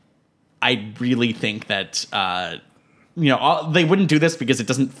like, I really think that they wouldn't do this because it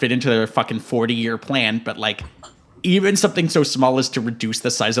doesn't fit into their fucking 40-year plan. But like, even something so small as to reduce the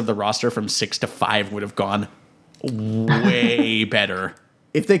size of the roster from 6 to 5 would have gone way better.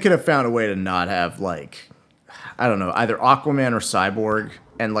 If they could have found a way to not have, like, I don't know, either Aquaman or Cyborg,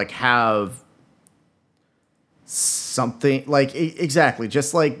 and like have something like exactly,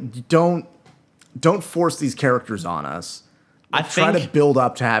 just like don't force these characters on us. Try to build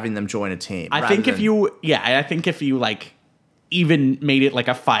up to having them join a team. I think if you like even made it like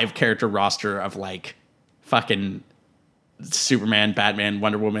a 5-character roster of like fucking Superman, Batman,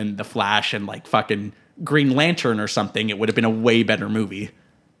 Wonder Woman, The Flash, and like fucking Green Lantern or something, it would have been a way better movie.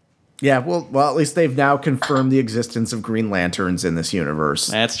 Yeah, well, at least they've now confirmed the existence of Green Lanterns in this universe.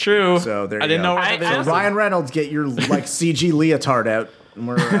 That's true. So there you I didn't go. know. Ryan Reynolds, get your like CG leotard out, and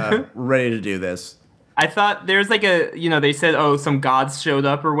we're ready to do this. I thought there's like they said, some gods showed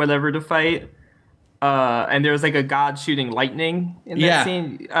up or whatever to fight. And there was like a god shooting lightning in that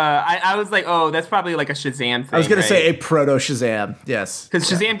scene. I was like, oh, that's probably like a Shazam thing. I was going to say a proto Shazam, yes. Because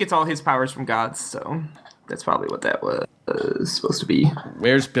Shazam gets all his powers from gods, so that's probably what that was supposed to be.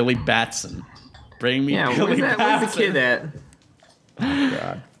 Where's Billy Batson? Bring me Billy Batson. Where's the kid at?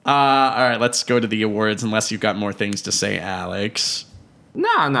 God. All right, let's go to the awards unless you've got more things to say, Alex. No.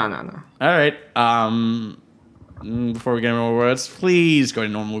 All right. Before we get into awards, please go to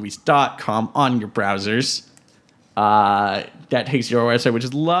normalmovies.com on your browsers. That takes you to our website, which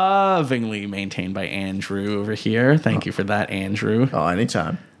is lovingly maintained by Andrew over here. Thank you for that, Andrew. Oh,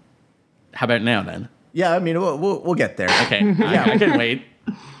 anytime. How about now, then? Yeah, I mean, we'll get there. Okay, I can wait.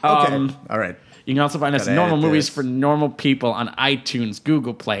 Okay, all right. You can also find us Normal Movies for Normal People on iTunes,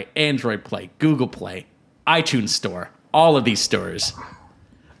 Google Play, Android Play, Google Play, iTunes Store, all of these stores.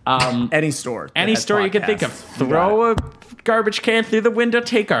 Any store. Any store you can think of. Throw a garbage can through the window,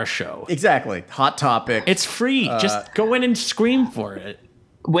 take our show. Exactly. Hot Topic. It's free. Just go in and scream for it.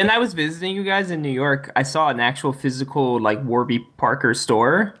 When I was visiting you guys in New York, I saw an actual physical, like, Warby Parker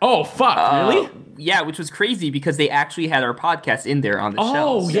store. Oh, fuck. Really? Yeah, which was crazy because they actually had our podcast in there on the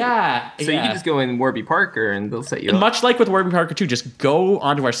shelves. Oh, yeah. So you can just go in Warby Parker and they'll set you up. Much like with Warby Parker, too, just go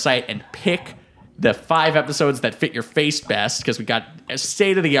onto our site and pick the 5 episodes that fit your face best, because we got a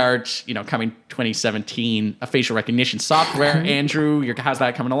state-of-the-art, coming 2017, a facial recognition software. Andrew, how's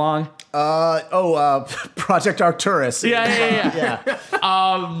that coming along? Project Arcturus. Yeah.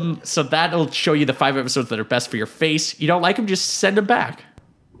 So that'll show you the 5 episodes that are best for your face. You don't like them, just send them back.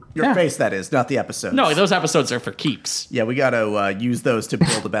 Your face, that is, not the episodes. No, those episodes are for keeps. Yeah, we got to use those to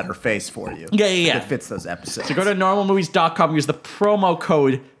build a better face for you. Yeah. That fits those episodes. So go to normalmovies.com, use the promo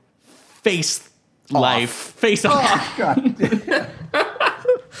code FACE Life. Face off.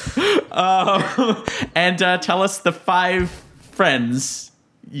 And tell us the 5 friends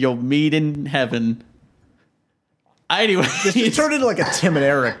you'll meet in heaven. Anyway, It turned into like a Tim and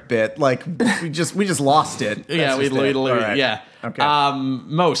Eric bit. Like we just lost it. yeah, we literally, All right. yeah. Okay.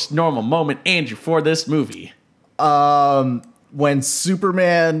 Most normal moment, Andrew, for this movie. When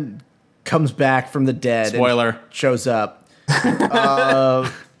Superman comes back from the dead, Spoiler. and shows up.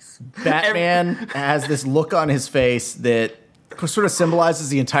 Batman has this look on his face that sort of symbolizes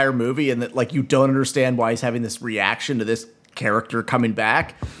the entire movie, and that like you don't understand why he's having this reaction to this character coming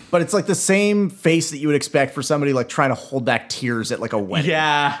back, but it's like the same face that you would expect for somebody like trying to hold back tears at like a wedding.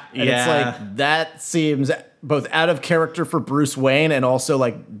 Yeah, And it's like that seems both out of character for Bruce Wayne and also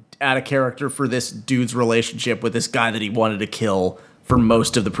like out of character for this dude's relationship with this guy that he wanted to kill for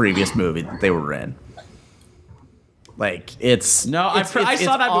most of the previous movie that they were in. Like it's No, I saw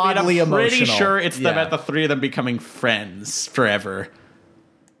that movie, and oddly I'm pretty emotional. sure it's them Yeah. at the 3 of them becoming friends forever.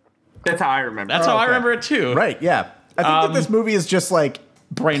 That's how I remember. That's how I okay. remember it too. Right, yeah. I think that this movie is just like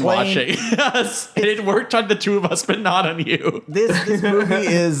Brainwashing us. And it worked on the 2 of us, but not on you. this movie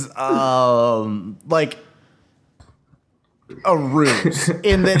is like a ruse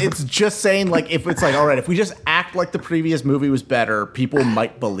in that it's just saying like if it's like all right, if we just act like the previous movie was better, people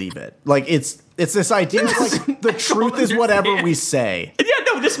might believe it. Like it's this idea of like the truth is whatever we say. Yeah,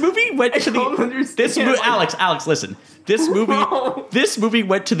 no, this movie went to don't the understand this movie. why- Alex, listen. This movie, No. this movie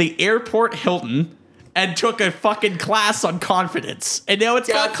went to the airport Hilton and took a fucking class on confidence, and now it's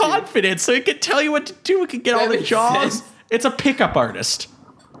got Gotcha. confidence, so it can tell you what to do. It can get all the makes jobs. sense. It's a pickup artist.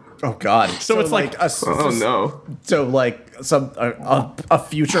 Oh God! So it's like- Oh no. So like some a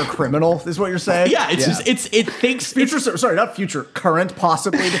future criminal is what you're saying? Yeah, it's just it thinks future. Sorry, not future. Current,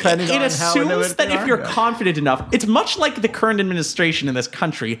 possibly depending it on how assumes that if you're Yeah. confident enough, it's much like the current administration in this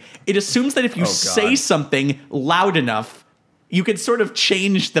country. It assumes that if you say something loud enough, you can sort of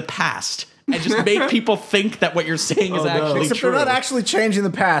change the past and just make people think that what you're saying is actually Except true. they're not actually changing the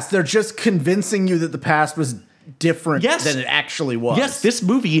past. They're just convincing you that the past was different Yes. than it actually was. Yes, this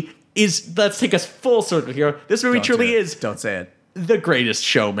movie is. Let's take us full circle here. This movie Don't do truly it. is Don't say it. the greatest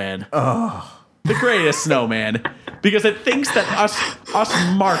showman. The greatest snowman. Because it thinks that us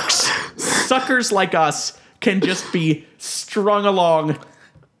marks, suckers like us, can just be strung along.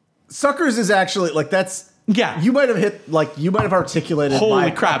 Suckers is actually like that's. Yeah. You might have articulated Holy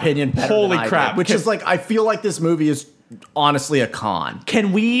my crap. opinion better Holy than I crap. did, which is like I feel like this movie is honestly a con.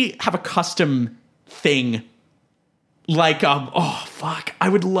 Can we have a custom thing? Like, oh fuck, I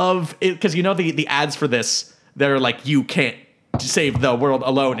would love it because the ads for this, they're like, you can't save the world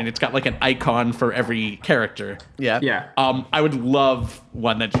alone, and it's got like an icon for every character. Yeah. Yeah. I would love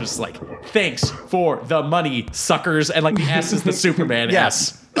one that's just like, thanks for the money, suckers, and like the S is the Superman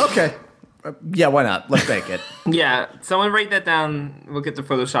S. Okay. Yeah, why not? Let's make it. Yeah. Someone write that down. We'll get the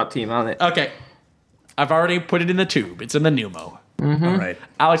Photoshop team on it. Okay, I've already put it in the tube. It's in the Numo. All right.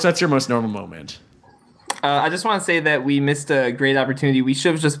 Alex, that's your most normal moment. I just want to say that we missed a great opportunity. We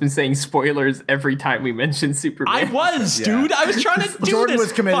should have just been saying spoilers every time we mentioned Superman. I was, Yeah. dude. I was trying to do Jordan this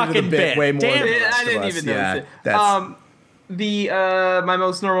was committed to the fucking bit way more Damn than it. the rest I didn't of us. even Yeah, notice it. that's- My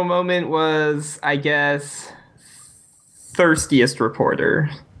most normal moment was, I guess, thirstiest reporter.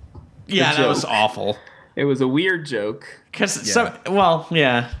 Yeah, that was joke. awful. It was a weird joke. Because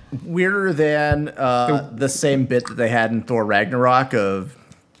yeah. Weirder than the same bit that they had in Thor Ragnarok of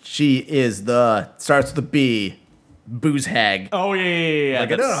she is the starts with the B, booze hag. Oh yeah.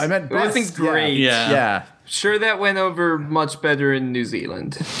 Like, no, I meant It wasn't best. great. Yeah. Yeah. Sure, that went over much better in New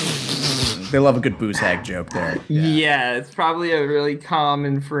Zealand. They love a good booze hag joke there. Yeah, it's probably a really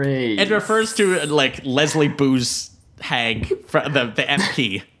common phrase. It refers to like Leslie Booze Hag, the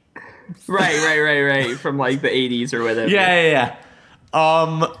MP. Right. From like the 80s or whatever. Yeah.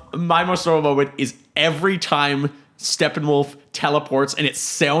 My most normal moment is every time Steppenwolf teleports and it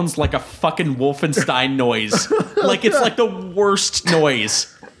sounds like a fucking Wolfenstein noise. Like it's like the worst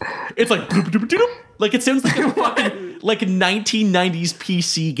noise. It's like bloop, bloop, bloop, bloop. Like it sounds like a fucking like 1990s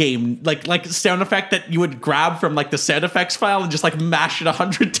PC game, like sound effect that you would grab from like the sound effects file and just like mash it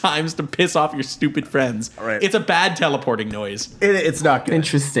 100 times to piss off your stupid friends. Right. It's a bad teleporting noise. It's not good.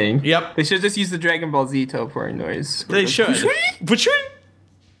 Interesting. Yep. They should just use the Dragon Ball Z teleporting noise. They should.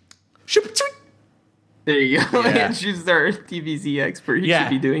 There you go. Yeah. Andrew's our DBZ expert. He Yeah. should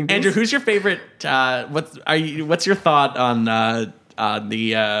be doing this. Andrew, who's your favorite? What's your thought on the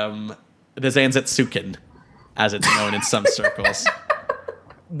Zanzetsuken, as it's known in some circles?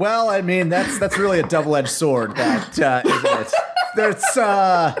 Well, I mean, that's really a double-edged sword. That isn't it? There's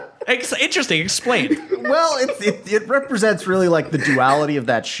Interesting. Explain. well, it represents really like the duality of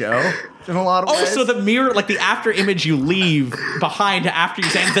that show in a lot of Oh, ways. so the mirror, like the after image you leave behind after you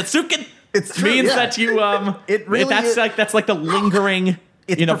Zanzetsuken, It's true, means yeah. that you It really that's is- like the lingering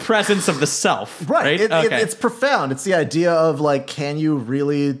presence of the self, right? It's profound. It's the idea of like, can you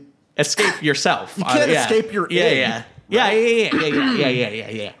really? Escape yourself. You can't escape your id, Yeah.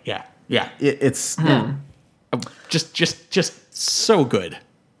 It's Just so good.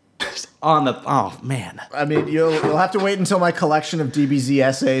 Just on the man. I mean, you'll have to wait until my collection of DBZ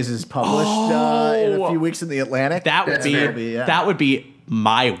essays is published in a few weeks in the Atlantic. That would That's that would be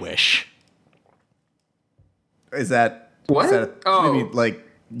my wish. Is that What? Is that Oh. maybe like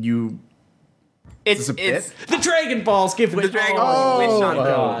you? It's a bit? it's The Dragon Balls give the Dragon Oh, Ball. You wish on God.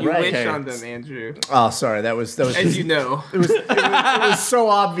 them. You right. wish Okay. on them, Andrew. Oh, sorry. That was As you know. it was so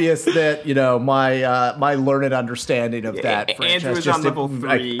obvious that my learned understanding of that Andrew franchise was just on level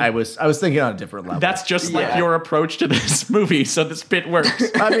 3. I was thinking on a different level. That's just like Yeah. your approach to this movie, so this bit works.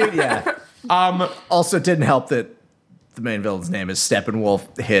 I mean, yeah. Also, it didn't help that the main villain's name is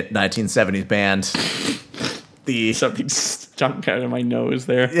Steppenwolf, hit 1970s band. Something stunk out of my nose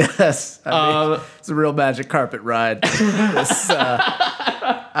there. Yes, I mean, it's a real magic carpet ride. I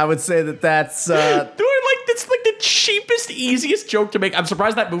would say that's It's like the cheapest, easiest joke to make. I'm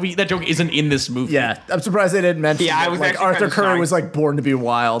surprised that joke isn't in this movie. yeah. I'm surprised they didn't mention. Yeah, I that, was like actually Arthur kinda Curry shocked. was like born to be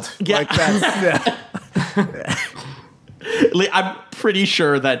wild. Yeah. Like that's I'm pretty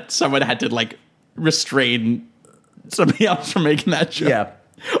sure that someone had to like restrain somebody else from making that joke. yeah.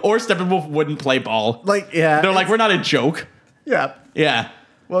 Or Steppenwolf wouldn't play ball. Like yeah. They're like, we're not a joke. yeah. Yeah.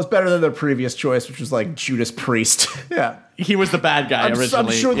 Well, it's better than their previous choice, which was like Judas Priest. Yeah. He was the bad guy I'm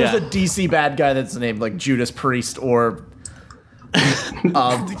originally. sure there's yeah. a DC bad guy that's named like Judas Priest or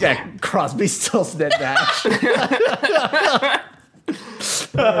Crosby, Stills, Ned Nash. Beg your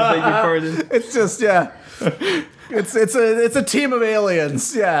pardon. It's just it's a team of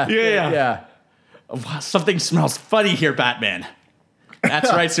aliens. Yeah. Yeah. Wow, something smells funny here, Batman.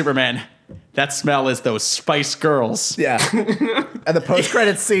 That's right, Superman. That smell is those Spice Girls. Yeah. And the post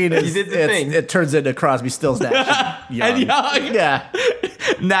credit scene is did the thing. it turns into Crosby, Stills, Nash. and Young. And Young. Yeah.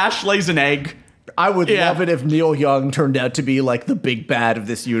 Nash lays an egg. I would Yeah. love it if Neil Young turned out to be like the big bad of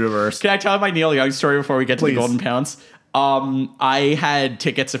this universe. Can I tell my Neil Young story before we get to Please. the Golden Pounds? I had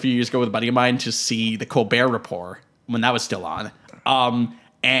tickets a few years ago with a buddy of mine to see the Colbert Report when that was still on.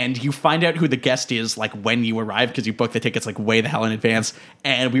 And you find out who the guest is like when you arrive because you book the tickets like way the hell in advance.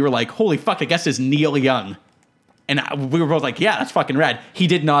 And we were like, holy fuck, the guest is Neil Young. And we were both like, yeah, that's fucking rad. He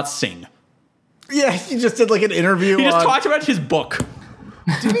did not sing. Yeah, he just did like an interview. He just on- talked about his book.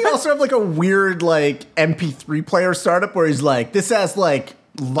 Didn't he also have like a weird like MP3 player startup where he's like, this has like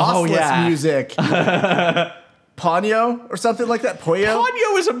lossless yeah. music. Ponyo or something like that. Poyo?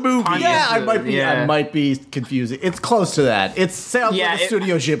 Ponyo is a movie. Ponyo. Yeah, I Yeah. might be confusing. It's close to that. It sounds Yeah, like a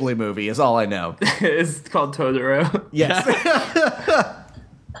Studio Ghibli movie is all I know. It's called Totoro. Yes.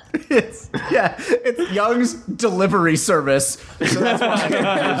 it's Young's delivery service. So that's why I confused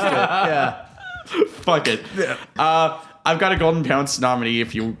it. Yeah. Fuck it. I've got a Golden Pounds nominee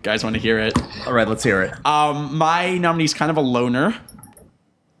if you guys want to hear it. All right, let's hear it. My nominee's kind of a loner.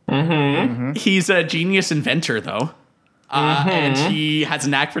 He's a genius inventor, though. And he has a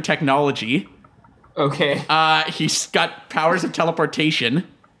knack for technology. Okay. He's got powers of teleportation.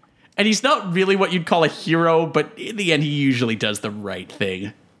 And he's not really what you'd call a hero, but in the end, he usually does the right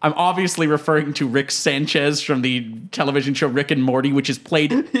thing. I'm obviously referring to Rick Sanchez from the television show Rick and Morty, which is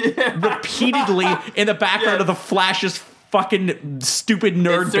played repeatedly in the background of the Flash's fucking stupid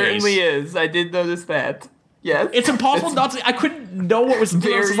nerd It certainly base. is. I did notice that. Yes. It's impossible not to. I couldn't know what was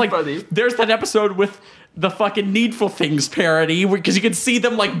very it was like. funny. There's that episode with the fucking Needful Things parody because you can see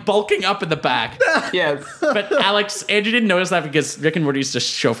them like bulking up in the back. Yes. But Alex, Andrew didn't notice that because Rick and Morty's just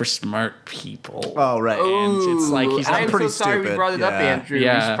a show for smart people. Oh, right. And it's like he's I'm pretty so sorry we stupid. brought it up, Yeah. Andrew.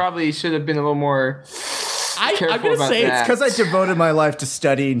 Yeah. We probably should have been a little more. I'm careful gonna about say that. it's Because I devoted my life to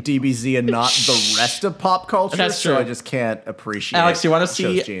studying DBZ and not the rest of pop culture, That's so true. I just can't appreciate Alex, you want to the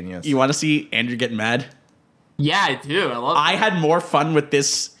show's see genius. you want to see Andrew get mad? Yeah, I do. I love. I had more fun with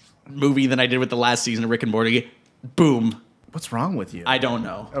this movie than I did with the last season of Rick and Morty. Boom. What's wrong with you? I don't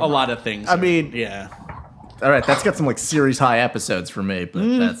know. A lot of things. I mean- yeah. All right, that's got some like series high episodes for me,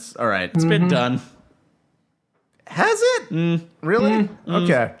 but that's all right. It's been done. Has it? Really?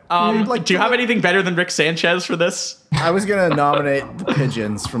 Okay. Do you have anything better than Rick Sanchez for this? I was gonna nominate the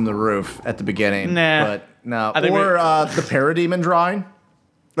pigeons from the roof at the beginning, Nah. but no. I think Or the parademon drawing,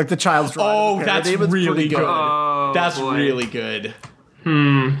 like the child's drawing. Oh, of the that's parademon's really pretty good. Oh, That's boy. really good.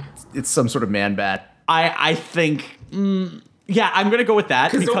 It's some sort of man bat. I think. Yeah, I'm gonna go with that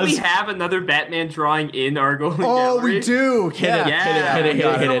Because don't we because have another Batman drawing in our golden Oh, gallery? we do. it, Yeah. Yeah, hit it.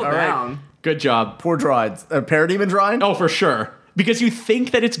 Double All right. down. Good job. Poor drawings. A parademon drawing. Oh, for sure. Because you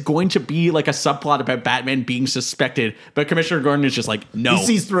think that it's going to be like a subplot about Batman being suspected, but Commissioner Gordon is just like, no, He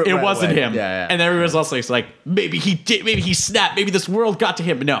sees through it right wasn't away. him. Yeah. And everyone's also like, maybe he did, maybe he snapped, maybe this world got to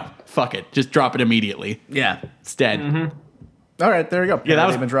him. But no, fuck it, just drop it immediately. Yeah. It's dead. All right, there you go. Yeah, that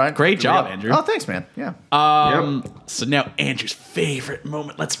was Parademon drawing. great There we job, go. Andrew. Oh, thanks, man. Yeah. So now Andrew's favorite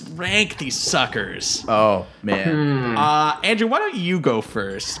moment. Let's rank these suckers. Oh man. Andrew, why don't you go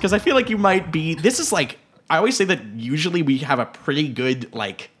first? Because I feel like you might be. This is like I always say that usually we have a pretty good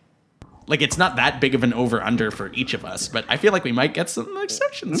like it's not that big of an over under for each of us, but I feel like we might get some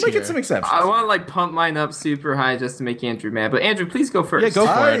exceptions. We might here. get some exceptions. I want to like pump mine up super high just to make Andrew mad. But Andrew, please go first. Yeah, go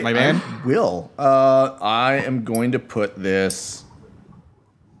for it, my man. I will. I am going to put this.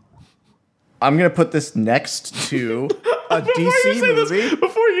 I'm going to put this next to a DC movie.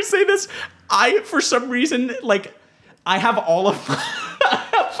 Before you say this, I for some reason like I have all of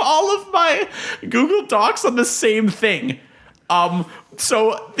my Google Docs on the same thing.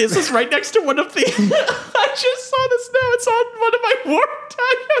 So this is right next to one of the. I just saw this now. It's on one of my work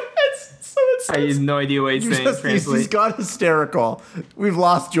documents. So it I says, have no idea what he's saying. He's Translate. got hysterical. We've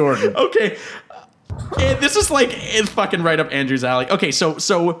lost Jordan. okay, this is like it's fucking right up Andrew's alley. Okay,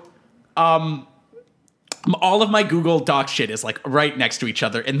 so all of my Google Doc shit is like right next to each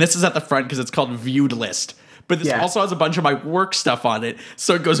other, and this is at the front because it's called viewed list. But this Yeah. also has a bunch of my work stuff on it,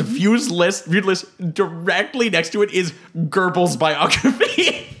 so it goes viewed list. Directly next to it is Goebbels'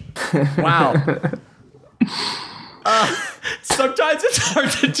 biography. Wow. Sometimes it's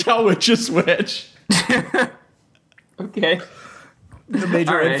hard to tell which is which. Okay. The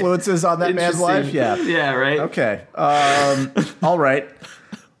major All right. influences on that man's life. Interesting. Yeah. Yeah. Right. Okay. All right.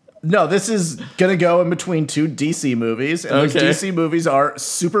 No, this is gonna go in between two DC movies, and those Okay. DC movies are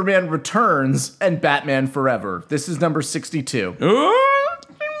Superman Returns and Batman Forever. This is number 62.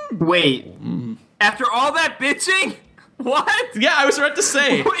 Wait. After all that bitching, what? Yeah, I was about to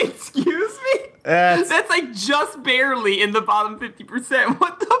say. Wait, excuse me. That's- That's like just barely in the bottom 50%.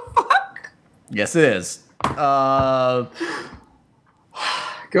 What the fuck? Yes, it is.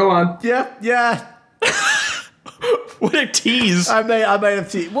 Go on. Yeah. What a tease. I may have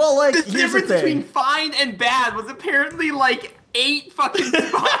well, like The here's the difference between thing. fine and bad was apparently like 8 fucking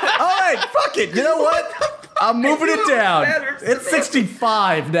spots. All right, fuck it. You know what? I'm moving it down. Better. It's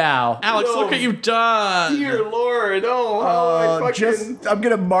 65 now. Alex, No. look what you've done. Dear Lord, oh, how I fucking... I'm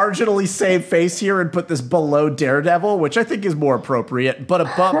gonna marginally save face here and put this below Daredevil, which I think is more appropriate, but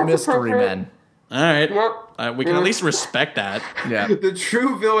above Mystery Men. All right. We can at least respect that. Yeah. The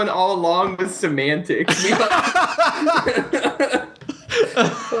true villain all along was semantics.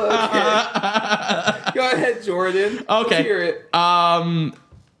 Go ahead, Jordan. Okay. Let's hear it.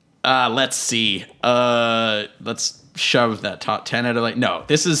 Let's see. Let's shove that top 10 out of like. No,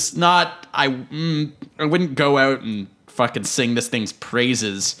 this is not. I wouldn't go out and fucking sing this thing's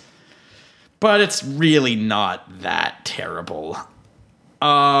praises, but it's really not that terrible.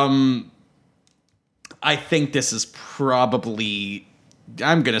 I think this is probably.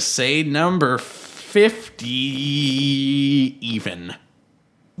 I'm gonna say number 50 even.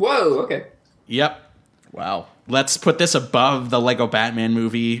 Whoa, okay. Yep. Wow. Let's put this above the Lego Batman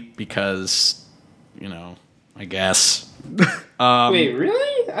movie because, I guess. Wait,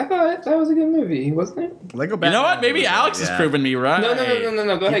 really? I thought that was a good movie, wasn't it? Lego You Batman. know what? Maybe Alex has proven me right. No. Go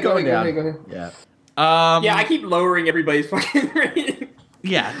ahead, go ahead. Yeah. Yeah, I keep lowering everybody's fucking rating.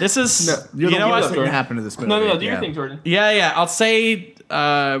 Yeah, this is. You're you the know worst what? thing to happen to this movie. No, do your Yeah. thing, Jordan. Yeah. I'll say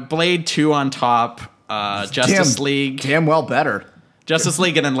Blade 2 on top, Justice League, Damn well better. Justice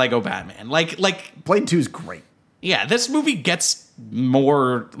League, and then Lego Batman. Like, Blade 2 is great. yeah, this movie gets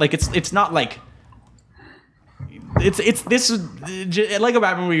more like it's not like. It's this Lego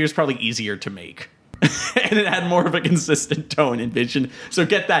Batman movie is probably easier to make, and it had more of a consistent tone and vision. So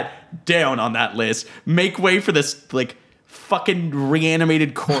get that down on that list. Make way for this like fucking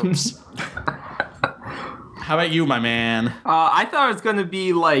reanimated corpse. How about you, my man? I thought it was gonna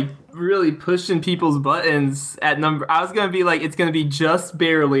be like really pushing people's buttons at number. I was gonna be like, it's gonna be just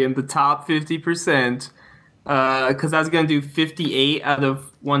barely in the top 50%. Because I was gonna do 58 out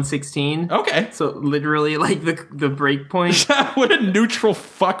of 116. Okay. So literally, like the break point. What a neutral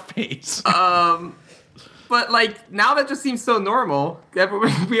fuck face. But like now that just seems so normal.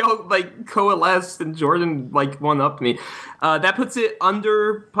 We all like coalesced, and Jordan like one upped me. That puts it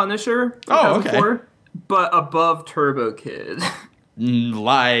under Punisher. Oh, okay. 2004, but above Turbo Kid.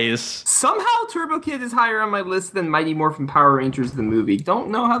 Lies. Somehow Turbo Kid is higher on my list than Mighty Morphin Power Rangers the movie. Don't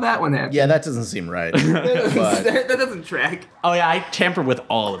know how that one happened. Yeah, that doesn't seem right. But that doesn't track. Oh yeah, I tamper with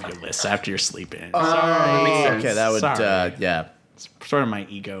all of your lists after you're sleeping. Makes sense. okay, that would Sorry. yeah. It's sort of my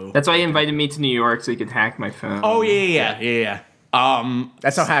ego. That's why he invited me to New York so he could hack my phone. Oh yeah.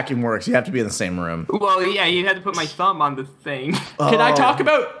 That's how hacking works. You have to be in the same room. Well, yeah, you had to put my thumb on the thing. Can I talk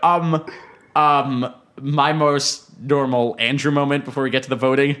about my most normal Andrew moment before we get to the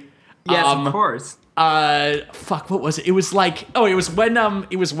voting? Yes, of course. Fuck, what was it? It was like, it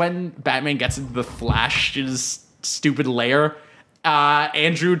was when Batman gets into the Flash's stupid lair.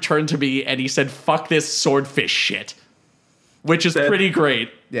 Andrew turned to me and he said, "Fuck this swordfish shit," which is pretty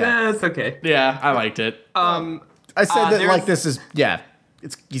great. Yeah. That's okay. Yeah, I liked it. I said that like this is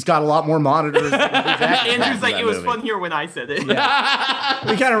he's got a lot more monitors. Andrew's like, it was fun here when I said it. Yeah,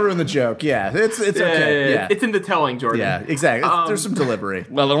 We kind of ruined the joke. Yeah, it's okay. Yeah, It's in the telling, Jordan. yeah, exactly. There's some delivery.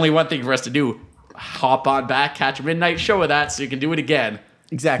 Well, only one thing for us to do: hop on back, catch a midnight show of that, so you can do it again.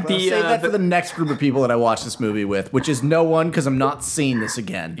 Exactly. I'll save that for the next group of people that I watch this movie with, which is no one because I'm not seeing this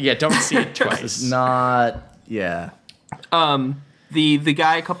again. Yeah, don't see it twice. It's not. Yeah. The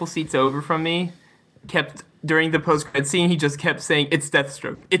guy a couple seats over from me kept during the post-credit scene. He just kept saying, "It's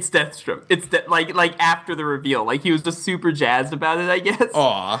Deathstroke. It's Deathstroke. It's like after the reveal. Like he was just super jazzed about it. I guess.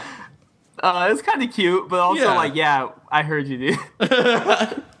 Aw. It was kind of cute, but also I heard you, dude.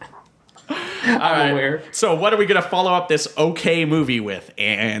 I'm aware. So, what are we gonna follow up this okay movie with,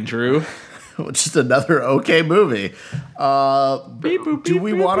 Andrew? Just another okay movie. Do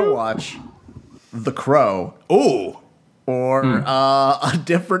we want to watch The Crow Ooh. or a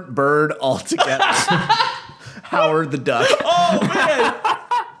different bird altogether? Howard the Duck. Oh man.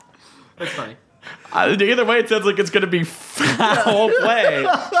 That's funny. Either way, it sounds like it's gonna be foul play.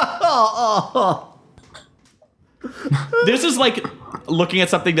 This is like looking at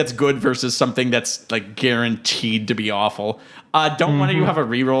something that's good versus something that's like guaranteed to be awful. Don't one of you have a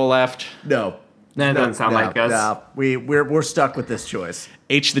reroll left? No. That doesn't sound like us. No. We're stuck with this choice.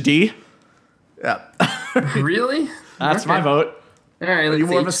 H the D. Yeah. Really? That's my vote. All right. Are you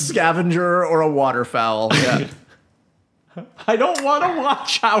more of a scavenger or a waterfowl? Yeah. I don't want to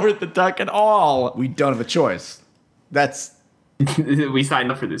watch Howard the Duck at all. We don't have a choice. That's We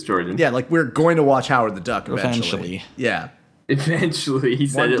signed up for this, Jordan. yeah. Like we're going to watch Howard the Duck eventually. Eventually. Yeah. Eventually, he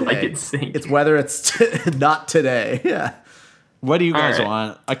said One it like day. it's synced. It's whether it's not today. Yeah. What do you guys right.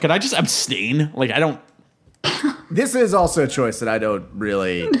 want? Could I just abstain? Like I don't. This is also a choice that I don't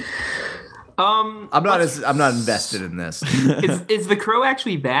really. I'm not invested in this. Is The Crow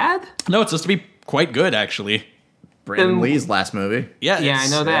actually bad? No, it's supposed to be quite good actually. Brandon Then- Lee's last movie. Yeah, Yeah, I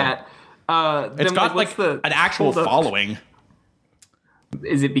it's- know that. It's Then, got what's like an actual hold up. following.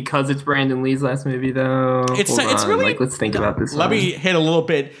 Is it because it's Brandon Lee's last movie though? It's Hold on. really. like let's think about this. Let one. me hit a little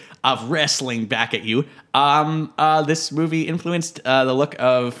bit of wrestling back at you. This movie influenced the look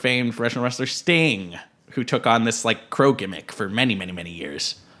of famed professional wrestler Sting, who took on this like crow gimmick for many, many, many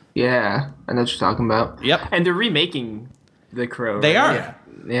years. Yeah, I know what you're talking about. Yep. And they're remaking The Crow. They right? are.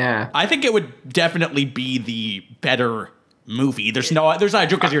 Yeah. I think it would definitely be the better movie. There's not a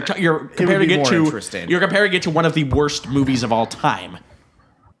joke because you're comparing be it more to interesting. you're comparing it to one of the worst movies of all time.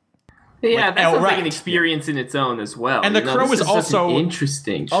 Yeah, Like, that sounds like outright. an experience in its own as well. And The Crow this is just an also-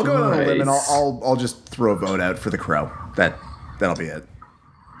 interesting. I'll go on a limb and choice. I'll just throw a vote out for The Crow. That'll be it.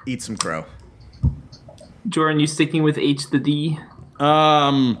 Eat some crow. Jordan, you sticking with H the D?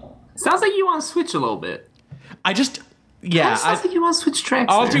 Sounds like you want to switch a little bit. I just yeah. Sounds like you want to switch tracks.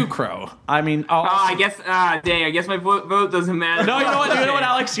 I'll there. do Crow. I mean, I'll. Oh, I guess. Dang. I guess my vote doesn't matter. No, you know what? You know what,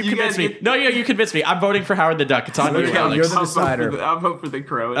 Alex? You convinced me. No, yeah, you convinced me. I'm voting for Howard the Duck. It's on you, Okay, Alex. you're the I'll decider. I'll vote for the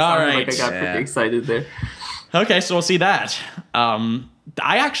Crow. It All sounded right. like I got Yeah. pretty excited there. Okay, so we'll see that.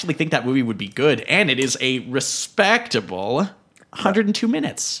 I actually think that movie would be good, and it is a respectable 102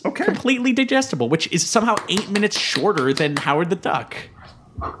 minutes. Okay. Completely digestible, which is somehow 8 minutes shorter than Howard the Duck.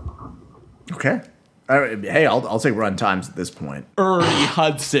 Okay. All right, hey, I'll take run times at this point. Ernie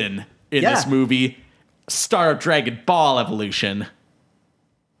Hudson in Yeah. this movie. Star of Dragon Ball Evolution.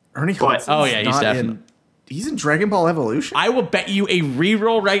 Ernie What? Hudson's Oh, yeah, he's not definitely- He's in Dragon Ball Evolution. I will bet you a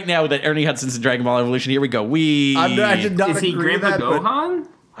reroll right now that Ernie Hudson's in Dragon Ball Evolution. Here we go. I did not Is he agree with Grandpa that, but Gohan?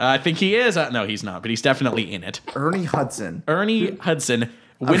 I think he is. No, he's not, but he's definitely in it. Ernie Hudson. Ernie Hudson.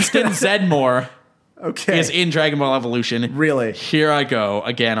 Winston Zedmore Okay. is in Dragon Ball Evolution. Really? Here I go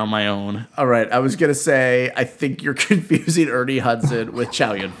again on my own. All right. I was going to say, I think you're confusing Ernie Hudson with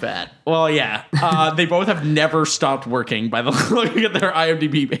Chow Yun Fat. Well, yeah. They both have never stopped working by the looking at their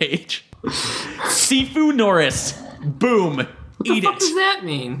IMDb page. Sifu Norris. Boom. Eat What it. does that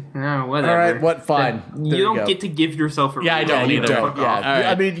mean? No, whatever. All right. What? Fine. You There don't go. get to give yourself a Yeah, I don't rating. either. Don't, yeah. All right.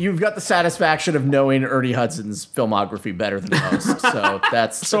 I mean, you've got the satisfaction of knowing Ernie Hudson's filmography better than most. So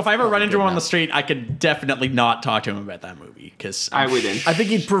that's. So if I ever run into him on the enough. street, I could definitely not talk to him about that movie because I wouldn't. I think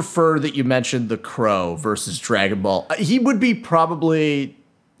he'd prefer that you mentioned The Crow versus Dragon Ball. He would be probably.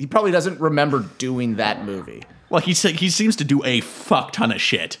 He probably doesn't remember doing that movie. well, he seems to do a fuck ton of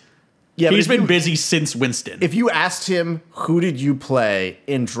shit. Yeah, but He's if been you- busy since Winston. If you asked him, who did you play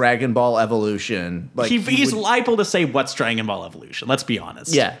in Dragon Ball Evolution? Like He's would- liable to say what's Dragon Ball Evolution. Let's be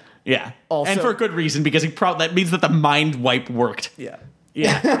honest. Yeah. Yeah. Also- and for a good reason because that means that the mind wipe worked. Yeah.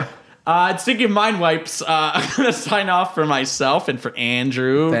 Yeah. Speaking of mind wipes, I'm gonna sign off for myself and for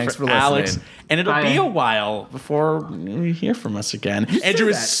Andrew, Thanks for Alex, listening. and it'll Bye. be a while before you hear from us again. Andrew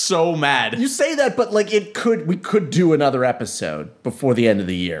is that. so mad. You say that, but like we could do another episode before the end of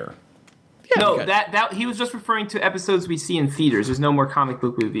the year. No, okay. that he was just referring to episodes we see in theaters. There's no more comic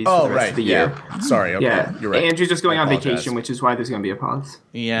book movies Oh, for the rest right. of the year. Yeah. Sorry. Okay. Yeah, You're right. Andrew's just going I on apologize. vacation, which is why there's going to be a pause.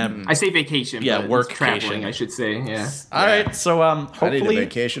 Yeah. I say vacation, Yeah, but work it's traveling, vacation. I should say. Yeah. All right. So I need a hopefully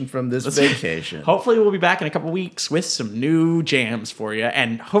vacation from this vacation. hopefully we'll be back in a couple weeks with some new jams for you,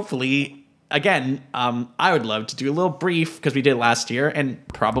 and hopefully again, I would love to do a little brief because we did last year and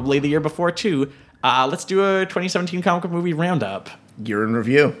probably the year before too. Let's do a 2017 comic book movie roundup. Year in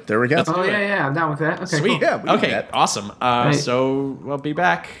review. There we go. Oh, yeah, I'm down with that. Okay, Sweet. cool. Yeah, we can do Okay. that. Awesome. Right. So we'll be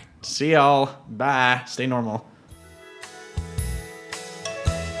back. See y'all. Bye. Stay normal.